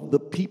 all of the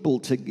people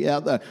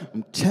together,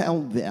 and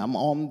tell them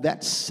on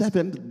that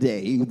 7th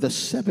day, the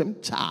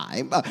 7th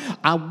time,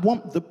 I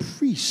want the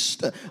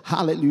priest,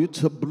 hallelujah,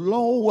 to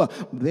blow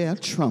their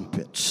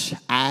trumpets.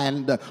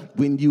 And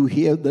when you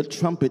hear the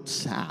trumpet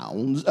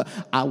sounds,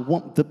 I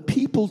want the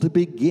people to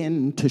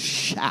begin to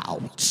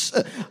shout.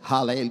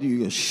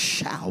 Hallelujah,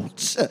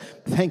 shout.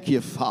 Thank you,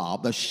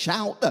 Father.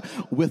 Shout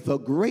with a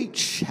great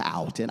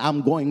shout. And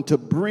I'm going to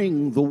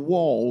bring the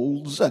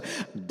walls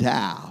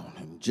down.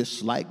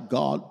 Just like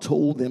God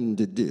told them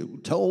to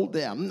do. Told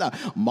them,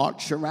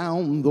 march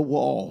around the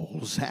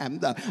walls.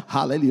 And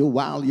hallelujah,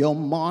 while you're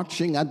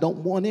marching, I don't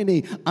want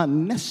any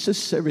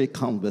unnecessary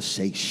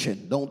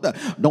conversation.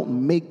 Don't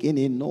make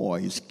any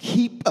noise.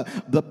 Keep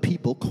the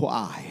people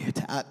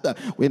quiet.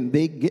 When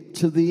they get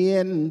to the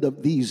end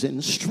of these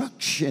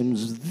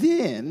instructions,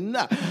 then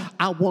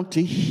I want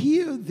to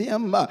hear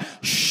them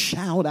shout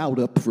shout out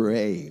a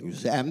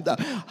praise. And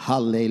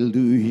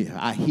hallelujah.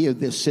 I hear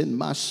this in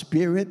my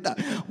spirit.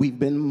 We've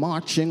been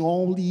marching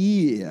all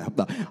year.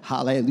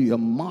 Hallelujah.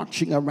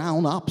 Marching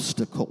around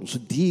obstacles,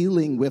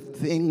 dealing with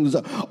things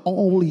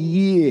all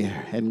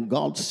year. And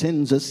God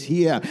sends us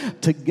here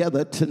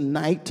together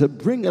tonight to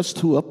bring us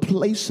to a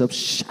place of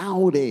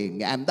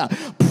shouting and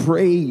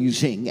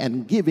praising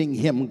and giving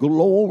him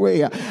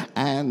glory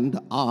and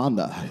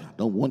honor. I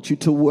don't want you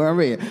to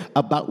worry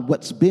about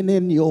what's been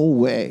in your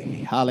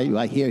way. Hallelujah.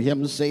 I hear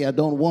him say, I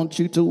don't want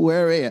you to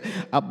worry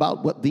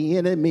about what the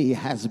enemy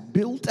has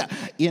built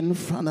in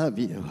front of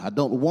you. I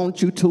don't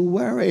want you to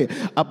worry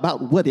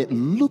about what it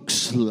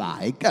looks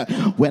like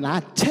when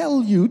I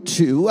tell you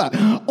to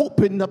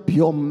open up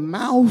your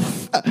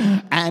mouth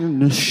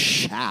and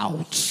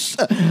shout.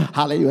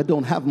 Hallelujah. I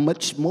don't have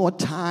much more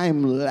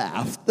time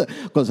left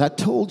because I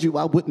told you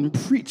I wouldn't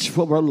preach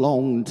for a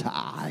long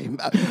time.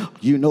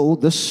 You know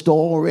the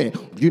story.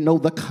 You know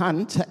the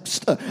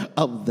context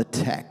of the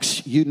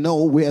text. You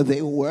know where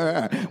they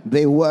were.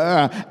 They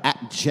were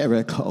at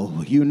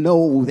Jericho. You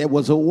know there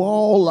was a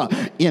wall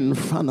in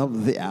front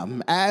of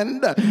them.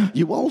 And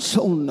you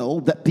also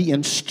know that the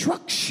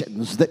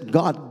instructions that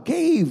God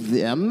gave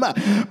them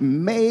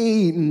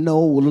made no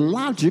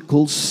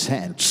logical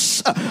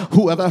sense.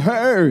 Whoever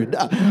heard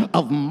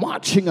of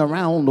marching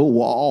around the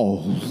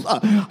walls,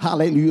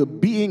 hallelujah,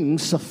 being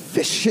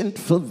sufficient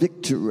for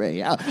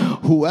victory?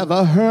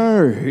 Whoever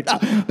heard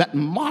that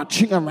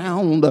marching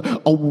around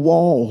a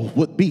wall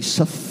would be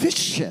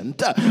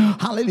sufficient,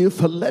 hallelujah,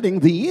 for letting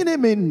the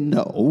enemy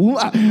know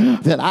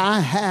that I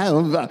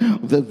have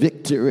the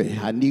victory?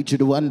 I need you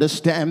to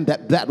understand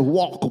that that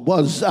walk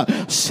was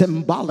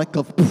symbolic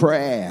of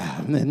prayer.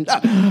 And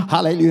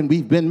hallelujah, and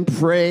we've been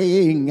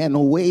praying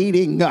and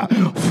waiting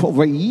for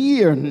a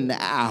year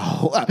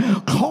now,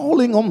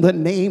 calling on the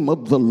name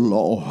of the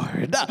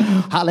Lord.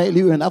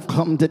 Hallelujah. And I've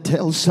come to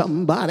tell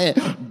somebody,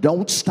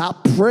 don't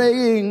stop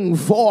praying,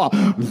 for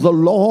the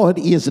Lord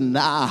is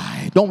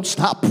nigh. Don't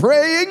stop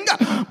praying.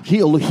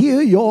 He'll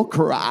hear your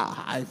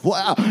cry.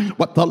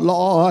 What the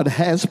Lord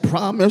has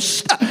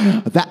promised,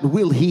 that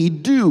will he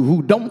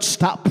do. Don't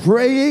stop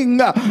praying.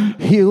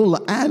 He'll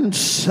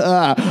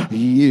answer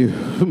you.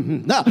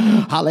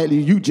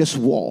 Hallelujah. You just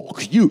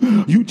walk.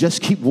 You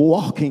just keep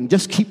walking.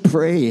 Just keep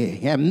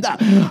praying. And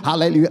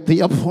hallelujah, at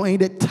the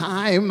appointed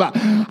time,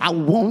 I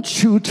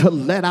want you to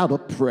let out a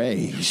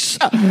praise.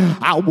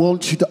 I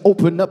want you to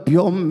open up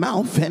your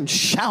mouth and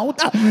shout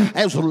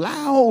as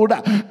loud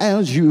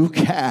as you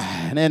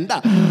can. And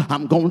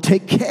I'm going to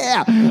take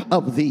care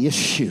of the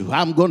issue.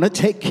 I'm going to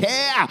take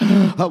care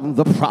of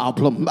the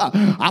problem.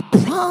 I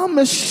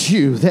promised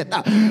you that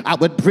I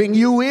would bring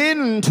you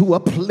into a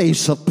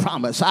place of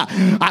promise.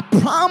 I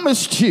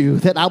promised you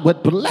that I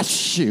would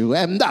bless you,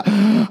 and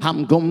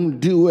I'm going to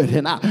do it.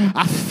 And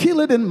I feel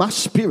it in my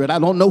spirit. I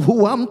don't know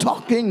who I'm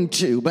talking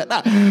to, but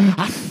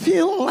I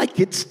feel like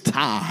it's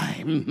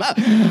time.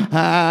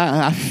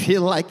 I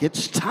feel like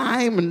it's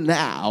time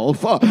now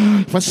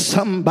for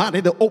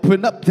somebody to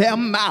open up their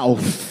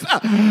mouth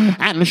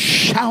and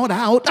shout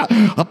out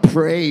a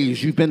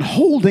praise. You've been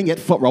holding it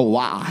for a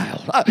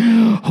while.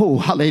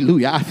 Oh,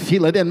 hallelujah. I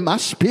feel it in my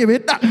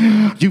spirit.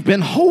 You've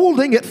been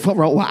holding it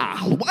for a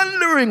while,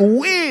 wondering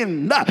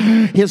when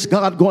is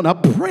God going to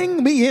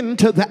bring me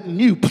into that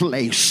new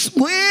place?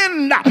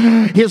 When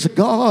is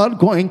God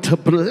going to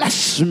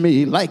bless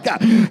me like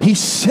he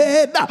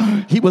said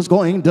he was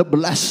going to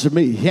bless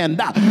me?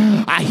 And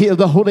I hear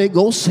the Holy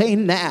Ghost say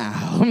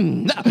now,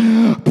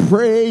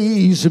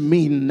 praise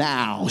me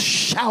now,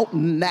 shout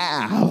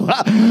now.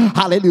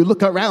 Hallelujah.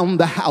 Look around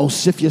the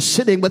house if you're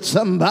sitting with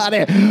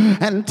somebody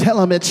and tell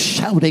them it's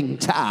shouting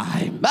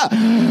time.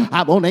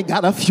 I've only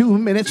got a few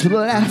minutes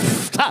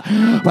left,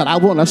 but I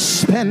want to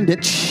spend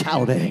it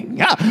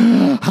shouting.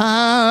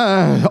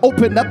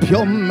 Open up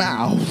your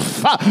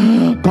mouth.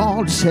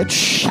 God said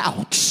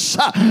shout.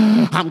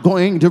 I'm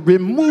going to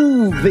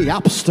remove the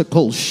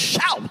obstacles.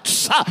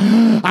 Shout.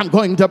 I'm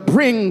going to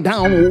bring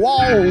down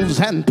walls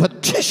and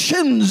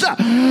petitions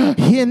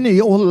in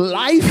your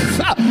life.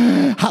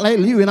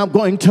 Hallelujah. And I'm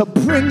going to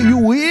bring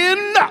you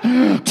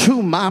in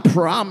to my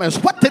promise.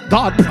 What did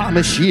God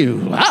promise you?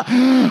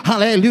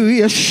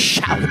 Hallelujah.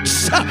 Shout.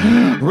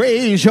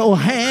 Raise your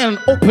hand.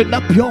 Open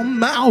up your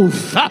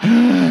mouth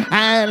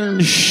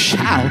and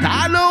shout.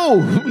 I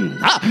know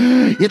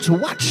it's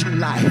watch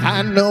life.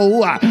 I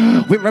know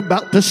we're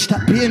about to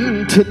step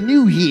into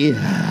New Year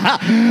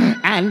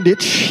and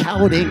it's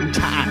shouting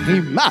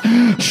time.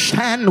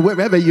 Stand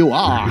wherever you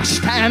are.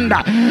 Stand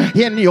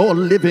in your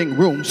living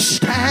room.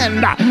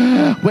 Stand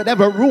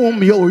whatever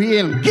room you're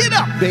in. Get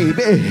up,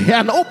 baby,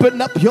 and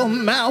open up your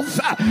mouth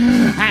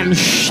and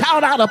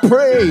shout out a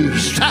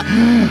praise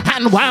and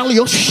And while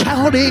you're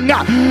shouting,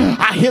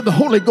 I hear the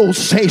Holy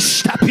Ghost say,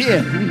 step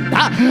in.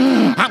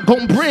 I'm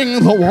going to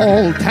bring the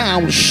wall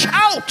down.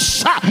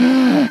 Shouts.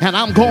 And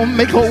I'm going to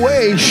make a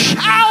way.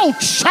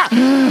 Shouts.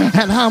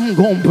 And I'm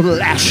going to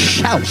bless.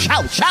 Shout,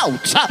 shout,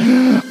 shout.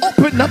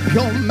 Open up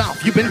your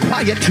mouth. You've been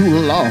quiet too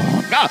long.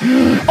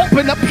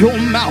 Open up your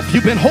mouth.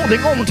 You've been holding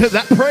on to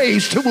that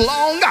praise too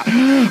long.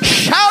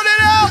 Shout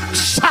it out.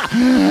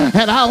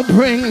 And I'll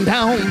bring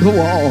down the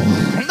wall.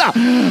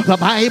 The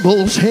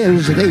Bible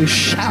says they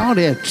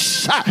shouted.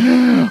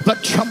 The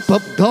trump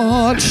of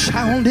God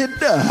sounded.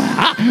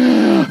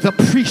 The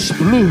priest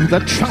blew the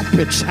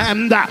trumpets,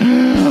 and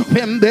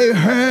when they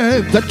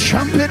heard the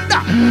trumpet,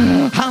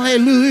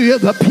 hallelujah,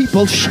 the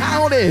people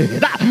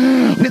shouted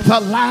with a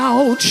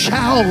loud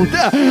shout,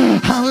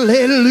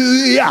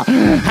 hallelujah,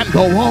 and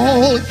the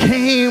wall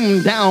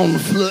came down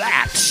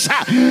flat,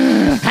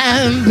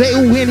 and they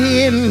went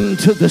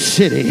into the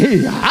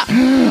city.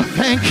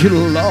 Thank you,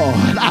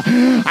 Lord.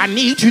 I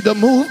need you to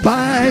move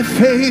by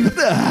faith.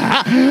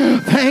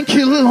 Thank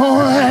you,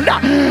 Lord.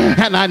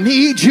 And I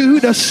need you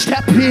to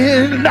step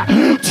in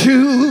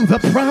to the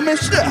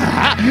promise.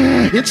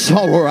 It's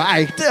all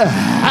right.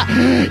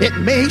 It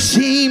may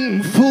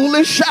seem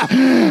foolish,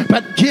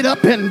 but get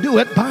up and do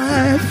it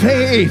by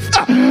faith.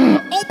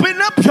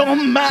 Open up your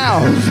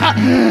mouth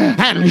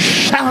and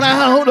shout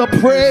out a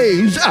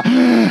praise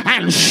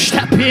and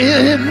step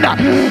in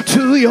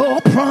to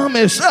your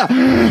promise.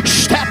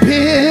 Step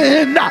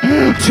in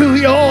to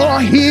your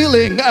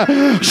healing.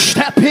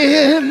 Step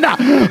in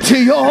to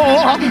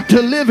your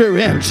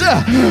deliverance.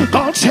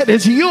 God said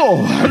it's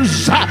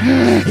yours.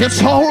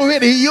 It's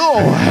already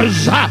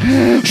yours.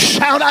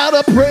 Shout out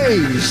a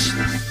praise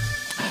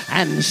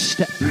and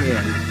step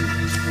in.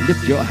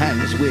 Lift your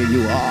hands where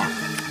you are.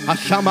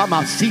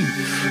 Ashamamasi.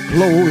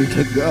 Glory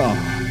to God.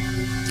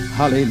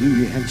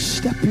 Hallelujah. And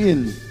step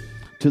in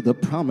to the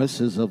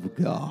promises of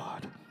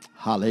God.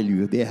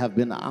 Hallelujah. There have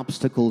been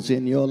obstacles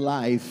in your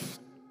life,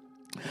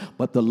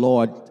 but the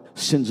Lord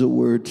sends a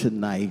word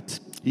tonight.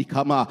 He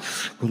come out,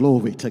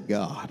 glory to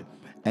God,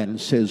 and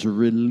says,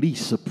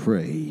 release a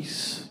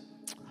praise.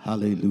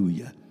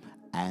 Hallelujah.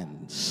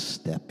 And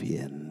step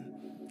in.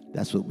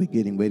 That's what we're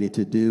getting ready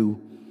to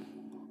do.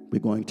 We're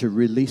going to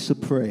release a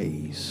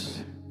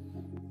praise,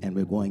 and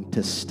we're going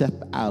to step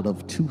out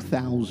of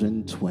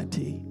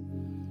 2020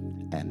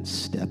 and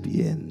step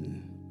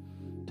in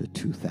to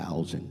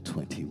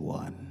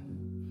 2021.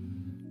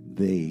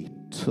 They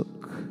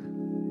took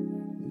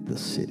the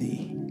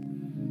city.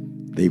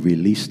 They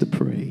released the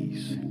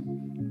praise,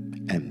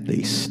 and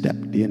they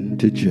stepped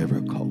into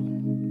Jericho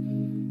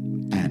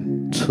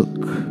and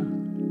took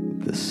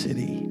the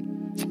city.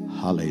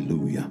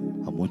 Hallelujah.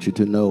 I want you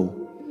to know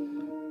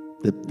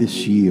that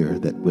this year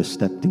that we're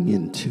stepping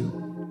into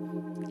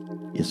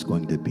is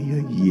going to be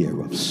a year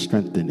of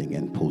strengthening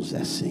and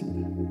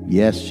possessing.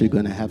 Yes, you're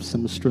going to have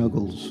some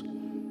struggles,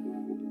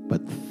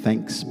 but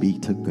thanks be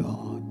to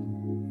God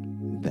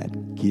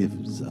that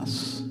gives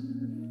us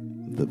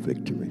the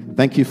victory.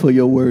 Thank you for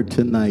your word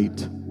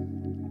tonight.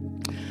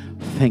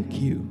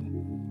 Thank you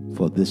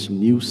for this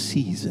new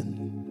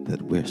season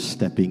that we're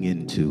stepping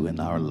into in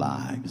our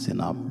lives,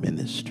 in our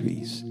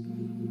ministries.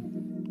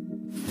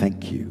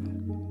 Thank you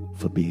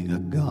for being a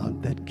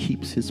God that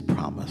keeps his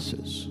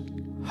promises.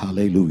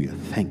 Hallelujah.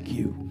 Thank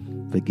you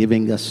for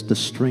giving us the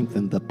strength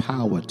and the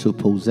power to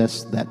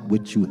possess that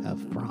which you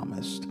have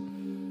promised.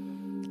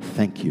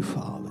 Thank you,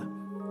 Father,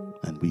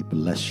 and we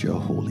bless your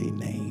holy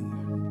name.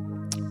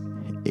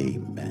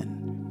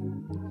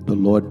 Amen. The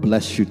Lord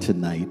bless you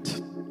tonight.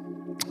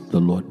 The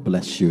Lord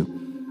bless you.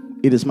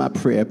 It is my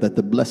prayer that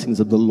the blessings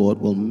of the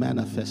Lord will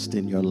manifest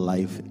in your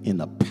life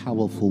in a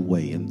powerful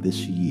way in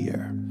this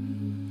year.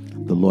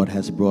 The Lord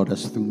has brought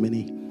us through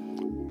many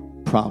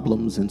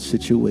problems and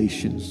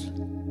situations,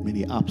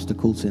 many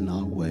obstacles in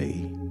our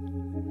way.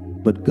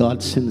 But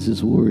God sends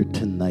his word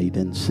tonight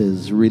and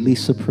says,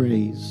 release a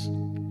praise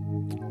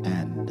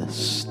and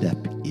step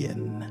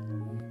in.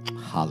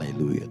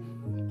 Hallelujah.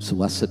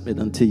 So I submit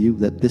unto you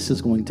that this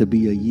is going to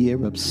be a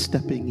year of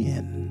stepping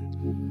in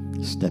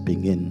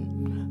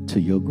to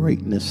your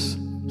greatness,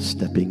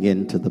 stepping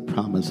into the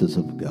promises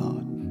of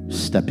God,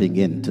 stepping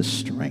into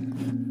strength,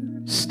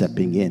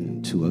 stepping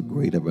into a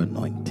greater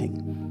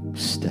anointing,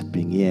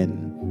 stepping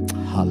in,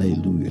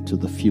 hallelujah, to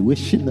the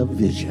fruition of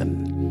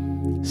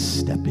vision,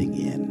 stepping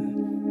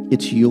in.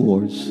 It's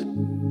yours.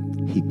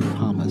 He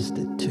promised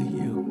it to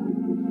you.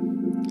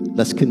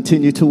 Let's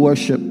continue to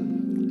worship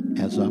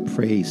as our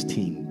praise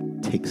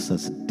team takes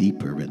us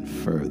deeper and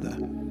further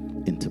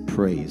into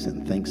praise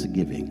and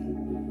thanksgiving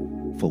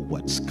for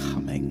what's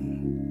coming.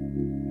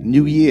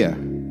 New year,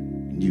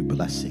 new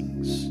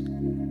blessings.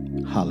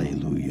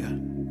 Hallelujah.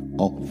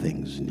 All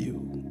things new.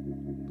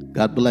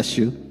 God bless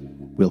you.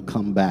 We'll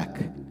come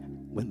back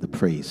when the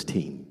praise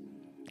team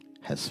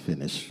has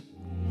finished.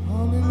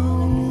 Hallelujah.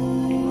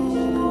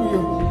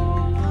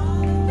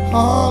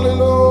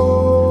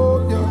 Hallelujah.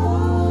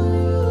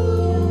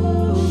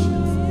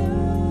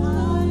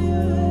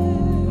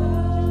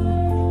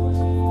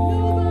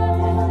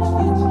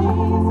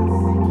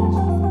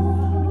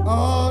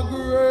 Our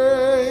great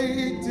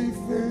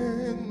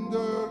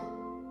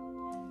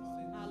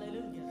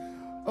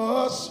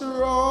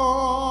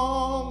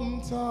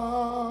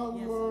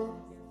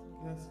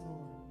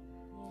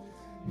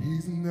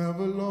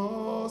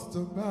lost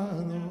a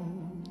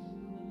battle.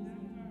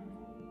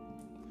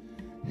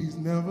 He's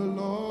never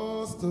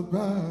lost a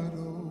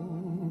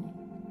battle.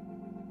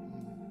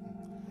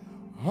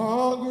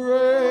 Our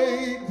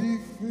great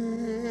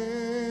defender,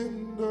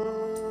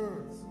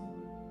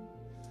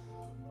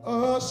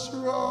 a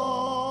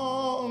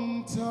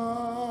strong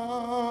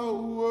tower.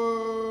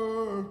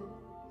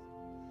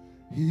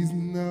 He's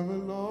never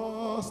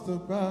lost a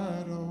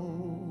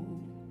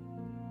battle.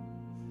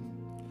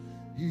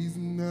 He's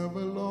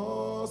never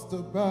lost a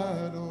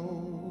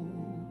battle.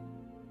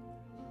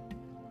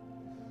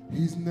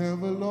 He's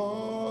never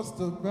lost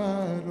a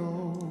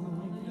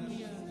battle.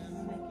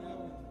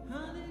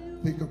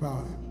 Think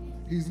about it.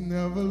 He's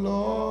never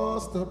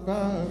lost a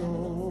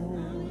battle.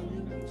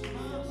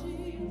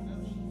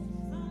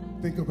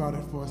 Think about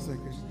it for a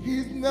second.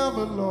 He's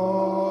never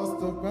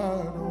lost a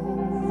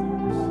battle.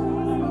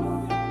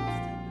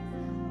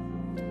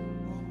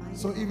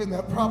 So even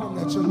that problem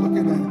that you're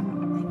looking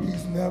at,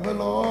 he's never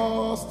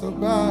lost a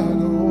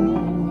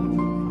battle.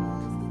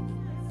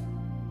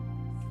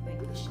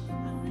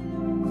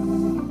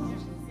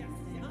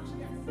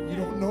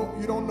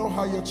 You don't know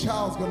how your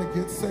child's gonna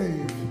get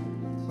saved,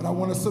 but I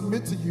want to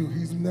submit to you,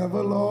 he's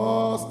never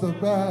lost a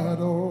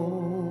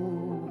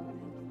battle.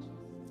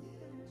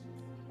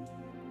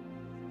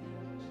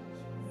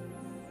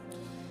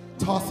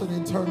 Tossing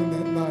and turning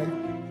at night,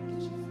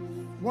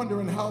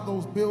 wondering how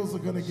those bills are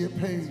gonna get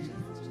paid.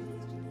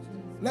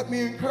 Let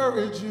me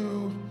encourage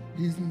you,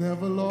 he's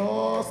never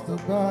lost a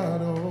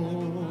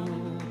battle.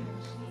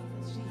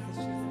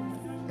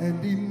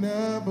 And he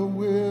never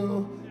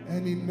will,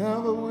 and he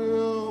never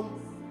will.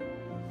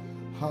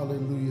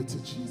 Hallelujah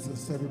to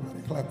Jesus.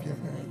 Everybody clap your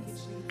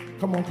hands.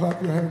 Come on,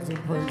 clap your hands and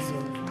praise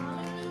him.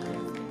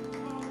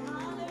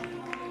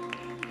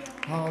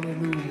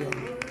 Hallelujah.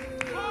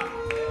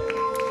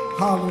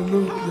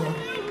 Hallelujah.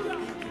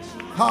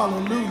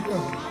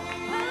 Hallelujah.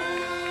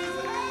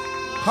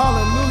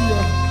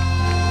 Hallelujah.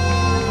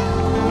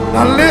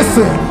 Now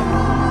listen.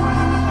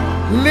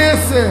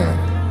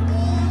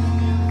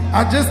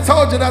 I just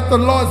told you that the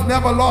Lord's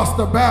never lost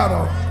a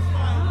battle.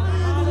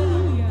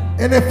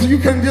 And if you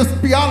can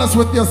just be honest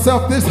with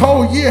yourself, this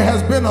whole year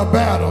has been a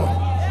battle.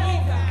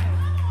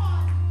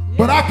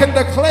 But I can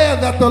declare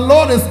that the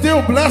Lord is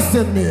still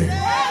blessing me.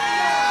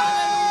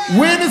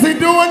 When is he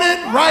doing it?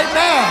 Right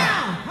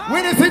now.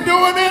 When is he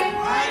doing it?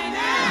 Right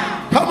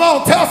now. Come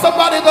on, tell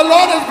somebody the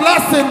Lord is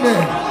blessing me.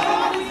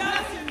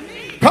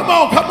 Come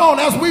on,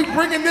 as we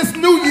bring in this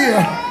new year,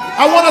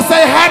 I want to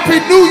say Happy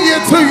New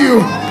Year to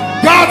you.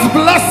 God's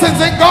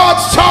blessings and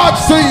God's charge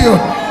to you.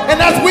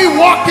 And as we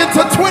walk into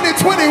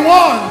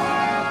 2021,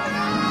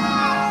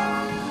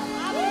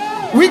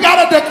 we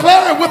got to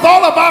declare it with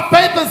all of our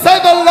faith and say,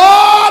 the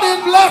Lord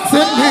is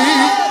blessing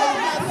me.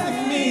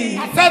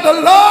 I said, the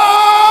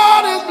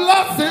Lord is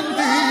blessing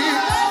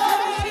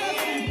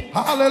me.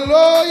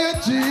 Hallelujah,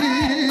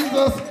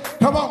 Jesus.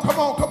 Come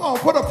on.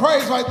 Put a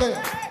praise right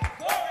there.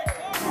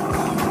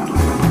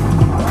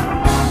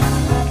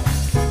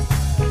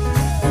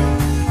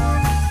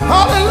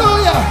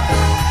 Hallelujah.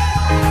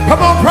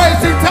 Come on,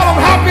 praise him. Tell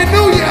him Happy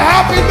New Year.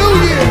 Happy New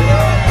Year.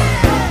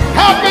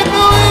 Happy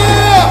New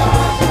Year.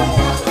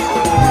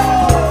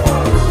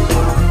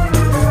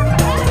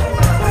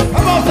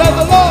 Come on, say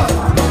the Lord.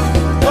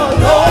 The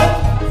Lord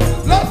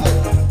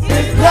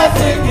is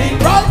blessing me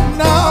right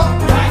now.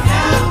 Right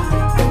now.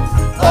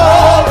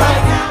 Oh,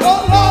 right now. The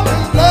Lord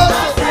is blessing.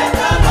 I said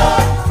the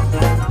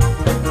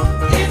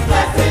Lord is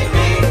blessing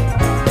me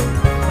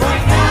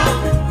right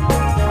now.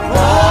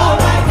 Oh,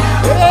 right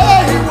now.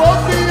 Yeah, he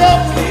woke me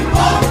up. He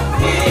woke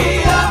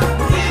me up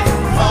this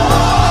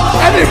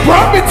morning. And he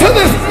brought me to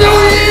this new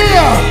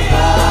year.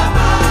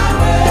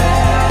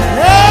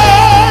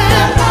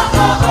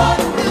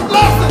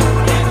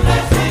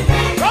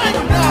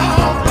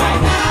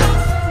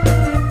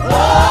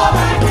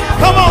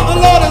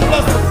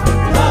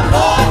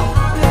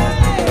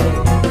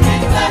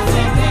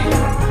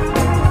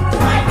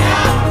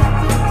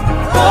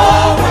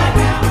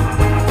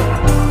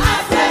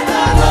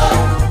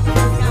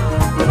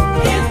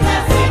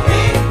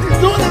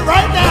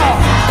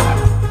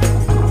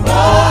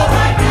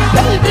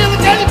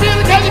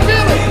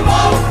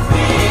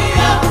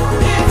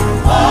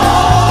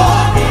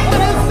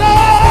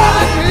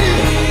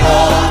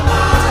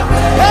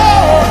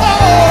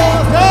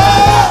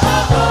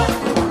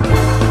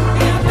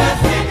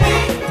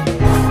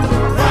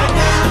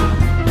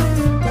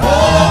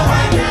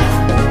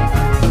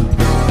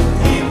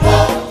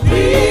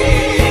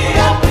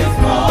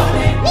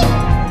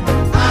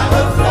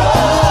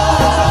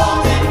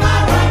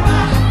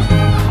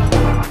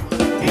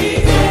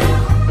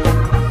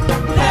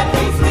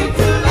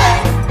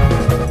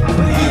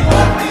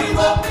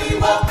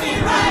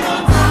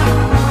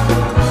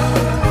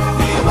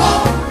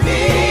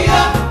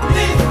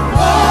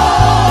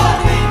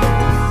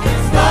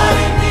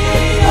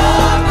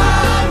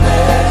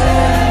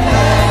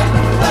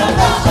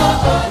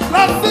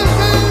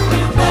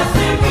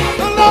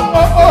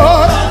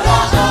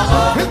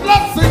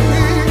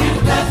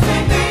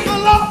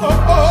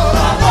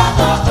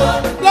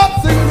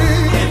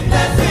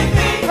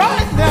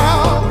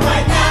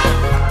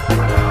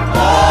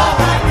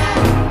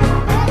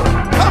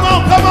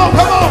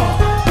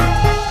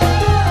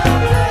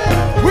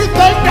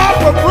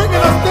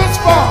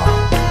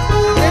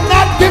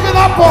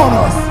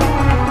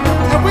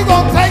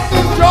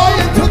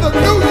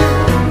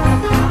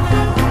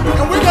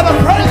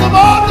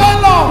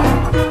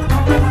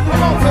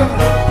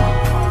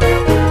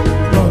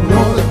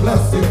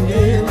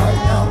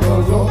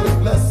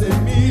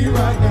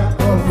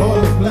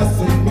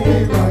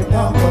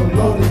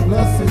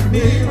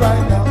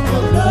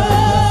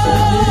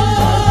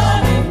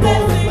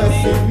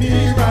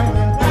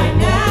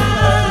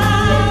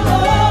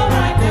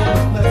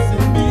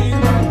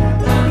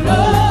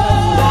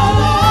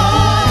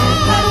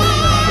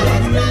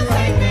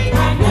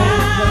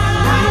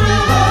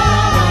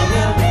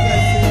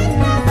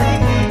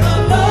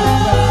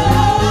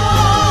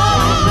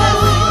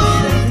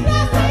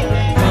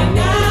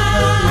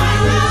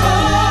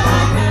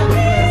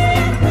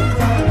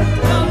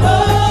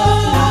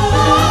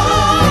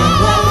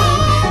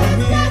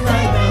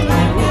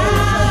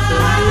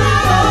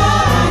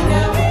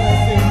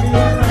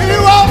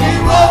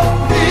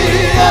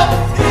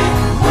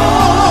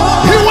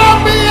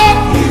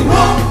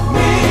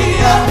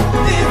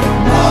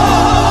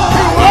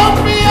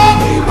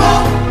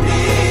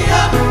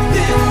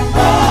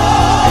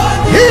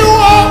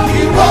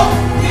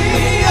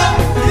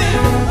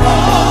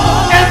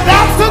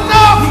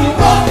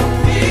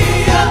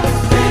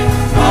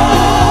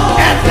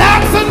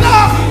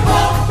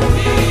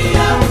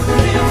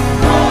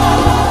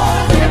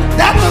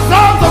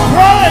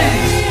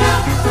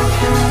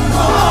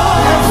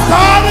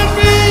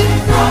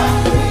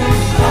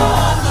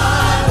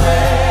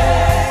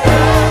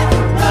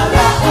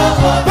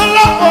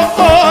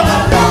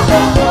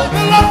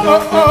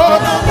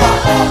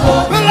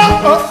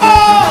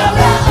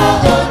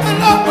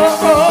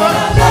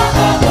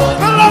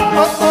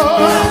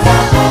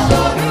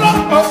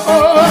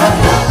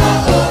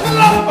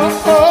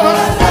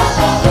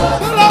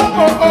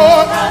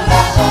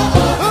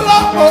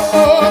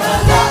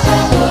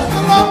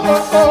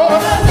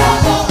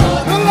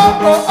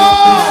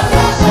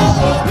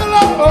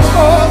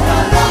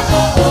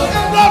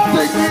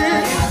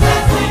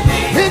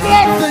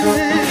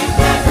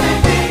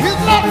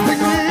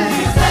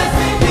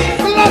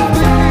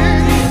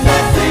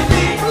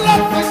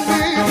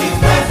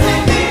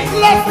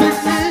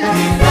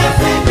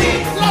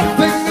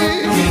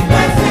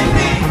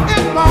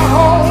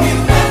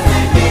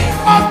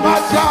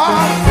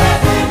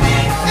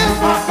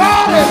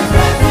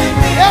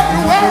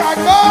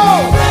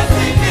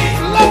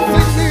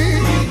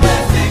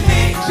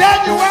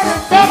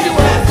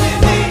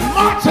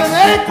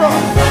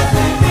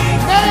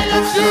 May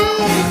and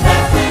June,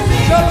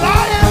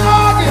 July and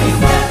August,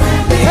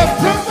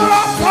 September,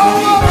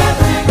 October,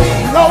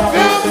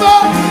 November,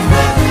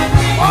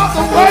 all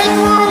the way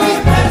through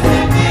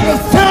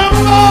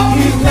December.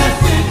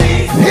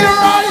 Here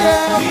I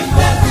am.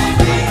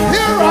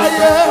 Here I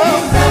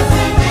am.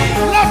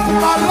 Blessing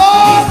my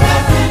Lord.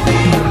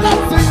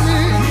 Blessing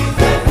me.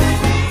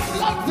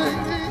 Blessing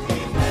me.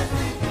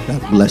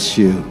 God bless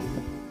you.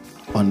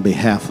 On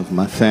behalf of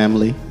my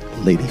family,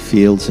 Lady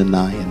Fields and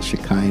I, and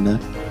Shekinah,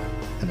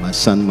 and my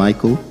son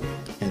Michael,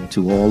 and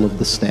to all of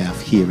the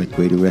staff here at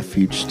Greater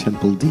Refuge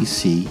Temple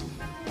DC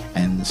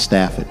and the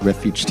staff at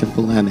Refuge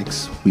Temple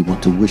Annex, we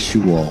want to wish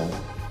you all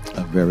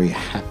a very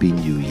happy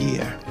new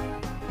year.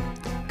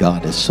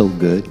 God is so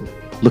good.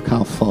 Look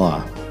how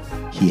far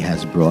He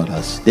has brought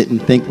us. Didn't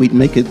think we'd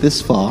make it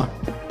this far,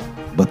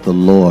 but the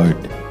Lord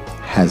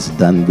has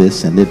done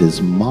this, and it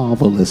is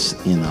marvelous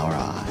in our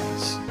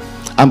eyes.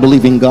 I'm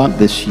believing God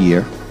this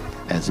year,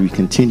 as we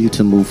continue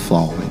to move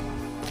forward,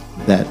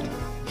 that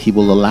He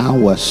will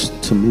allow us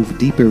to move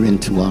deeper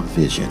into our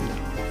vision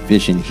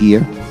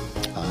here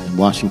in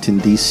Washington,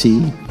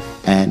 D.C.,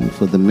 and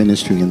for the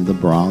ministry in the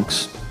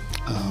Bronx.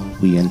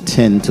 We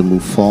intend to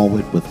move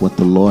forward with what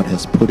the Lord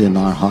has put in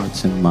our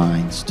hearts and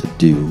minds to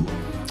do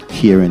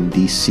here in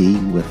D.C.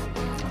 with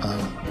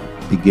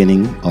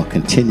beginning, or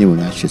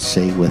continuing, I should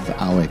say, with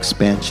our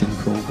expansion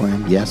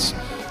program. Yes,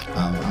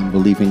 I'm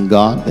believing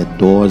God that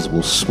doors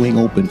will swing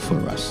open for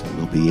us, and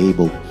we'll be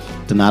able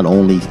to not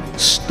only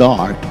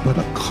start but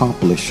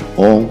accomplish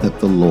all that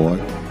the Lord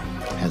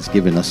has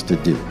given us to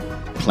do.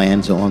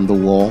 Plans are on the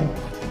wall,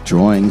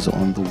 drawings are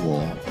on the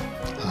wall,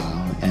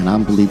 and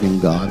I'm believing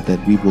God that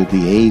we will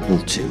be able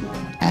to,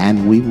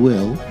 and we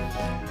will,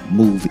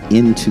 move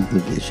into the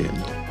vision,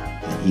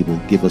 and He will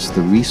give us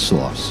the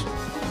resource.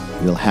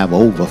 We'll have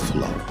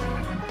overflow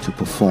to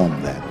perform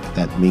that.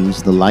 That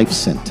means the Life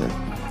Center.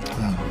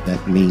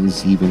 That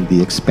means even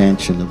the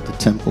expansion of the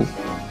temple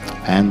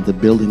and the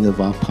building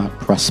of our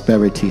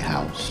prosperity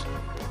house.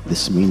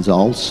 This means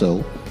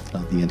also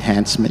the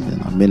enhancement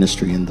in our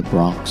ministry in the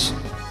Bronx.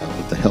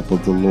 With the help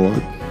of the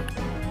Lord,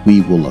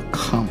 we will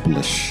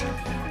accomplish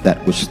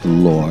that which the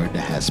Lord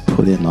has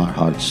put in our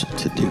hearts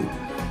to do.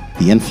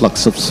 The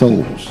influx of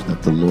souls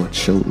that the Lord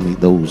showed me,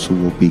 those who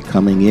will be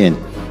coming in,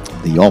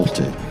 the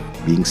altar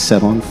being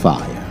set on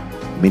fire.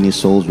 Many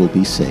souls will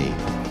be saved.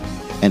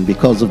 And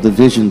because of the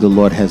vision the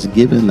Lord has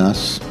given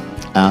us,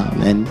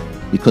 and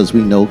because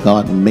we know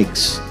God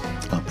makes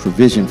a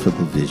provision for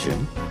the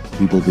vision,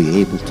 we will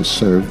be able to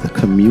serve the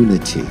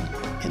community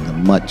in a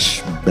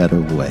much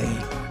better way.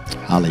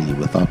 Hallelujah.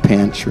 With our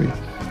pantry,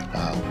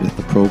 with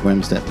the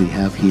programs that we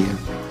have here,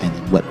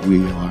 and what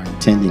we are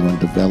intending on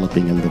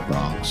developing in the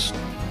Bronx.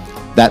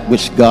 That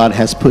which God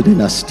has put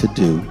in us to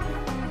do,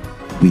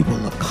 we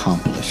will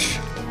accomplish.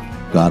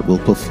 God will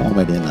perform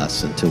it in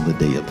us until the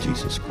day of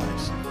Jesus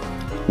Christ.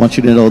 I want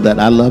you to know that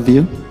I love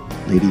you,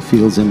 Lady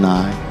Fields and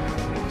I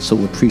so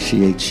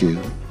appreciate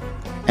you.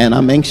 And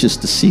I'm anxious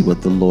to see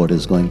what the Lord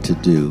is going to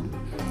do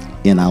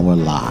in our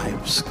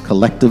lives,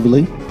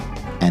 collectively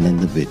and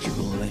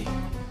individually.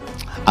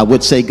 I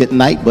would say good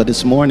night, but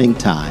it's morning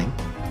time.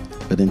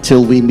 But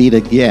until we meet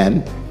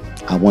again,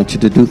 I want you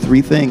to do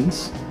three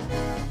things.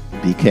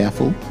 Be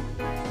careful,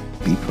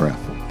 be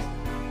prayerful,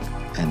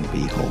 and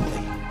be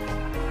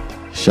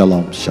holy.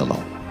 Shalom,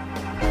 shalom.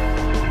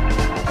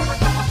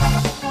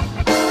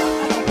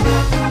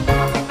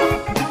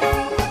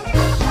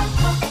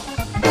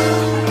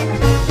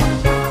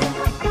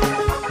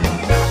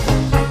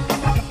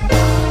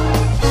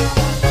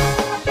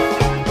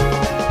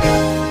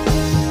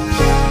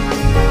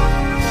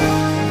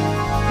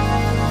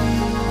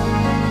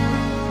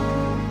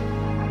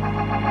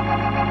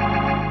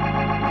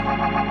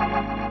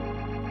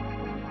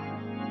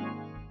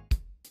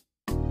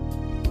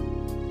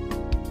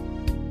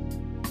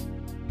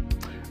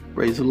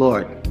 Praise the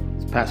Lord.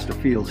 It's Pastor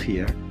Fields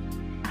here,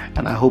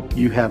 and I hope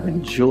you have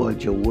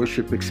enjoyed your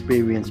worship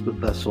experience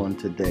with us on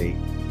today.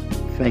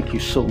 Thank you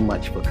so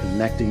much for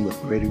connecting with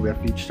Greater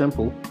Refuge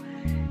Temple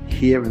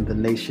here in the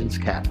nation's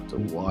capital,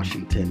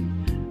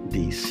 Washington,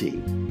 D.C.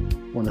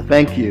 I want to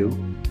thank you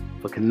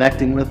for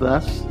connecting with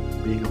us,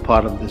 being a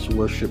part of this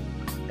worship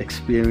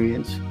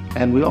experience,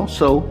 and we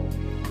also,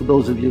 for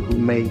those of you who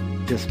may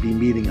just be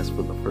meeting us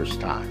for the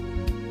first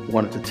time,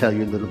 wanted to tell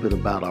you a little bit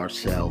about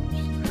ourselves.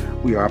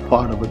 We are a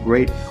part of a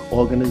great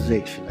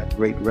organization, a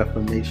Great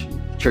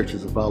Reformation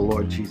Churches of our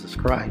Lord Jesus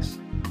Christ.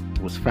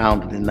 It was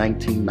founded in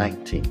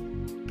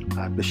 1919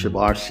 by Bishop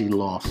R.C.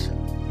 Lawson.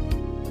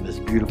 And this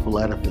beautiful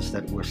edifice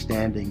that we're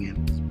standing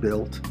in was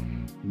built,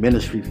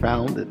 ministry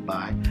founded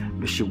by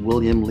Bishop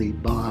William Lee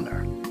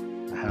Bonner.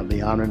 I have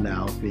the honor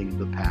now of being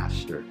the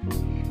pastor.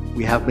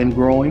 We have been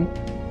growing.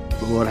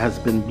 The Lord has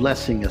been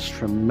blessing us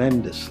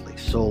tremendously.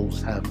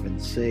 Souls have been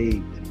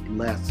saved and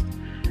blessed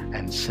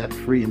and set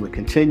free, and we're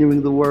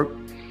continuing the work.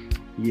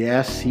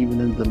 Yes,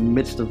 even in the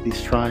midst of these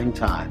trying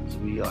times,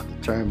 we are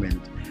determined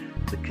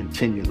to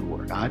continue the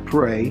work. I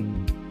pray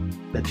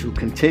that you'll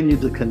continue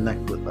to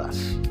connect with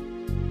us.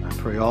 I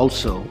pray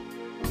also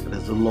that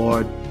as the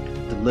Lord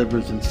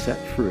delivers and set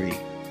free,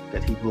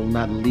 that he will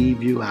not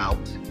leave you out.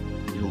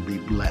 You'll be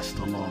blessed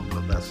along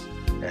with us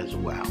as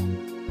well.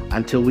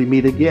 Until we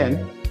meet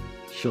again,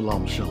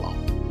 shalom,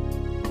 shalom.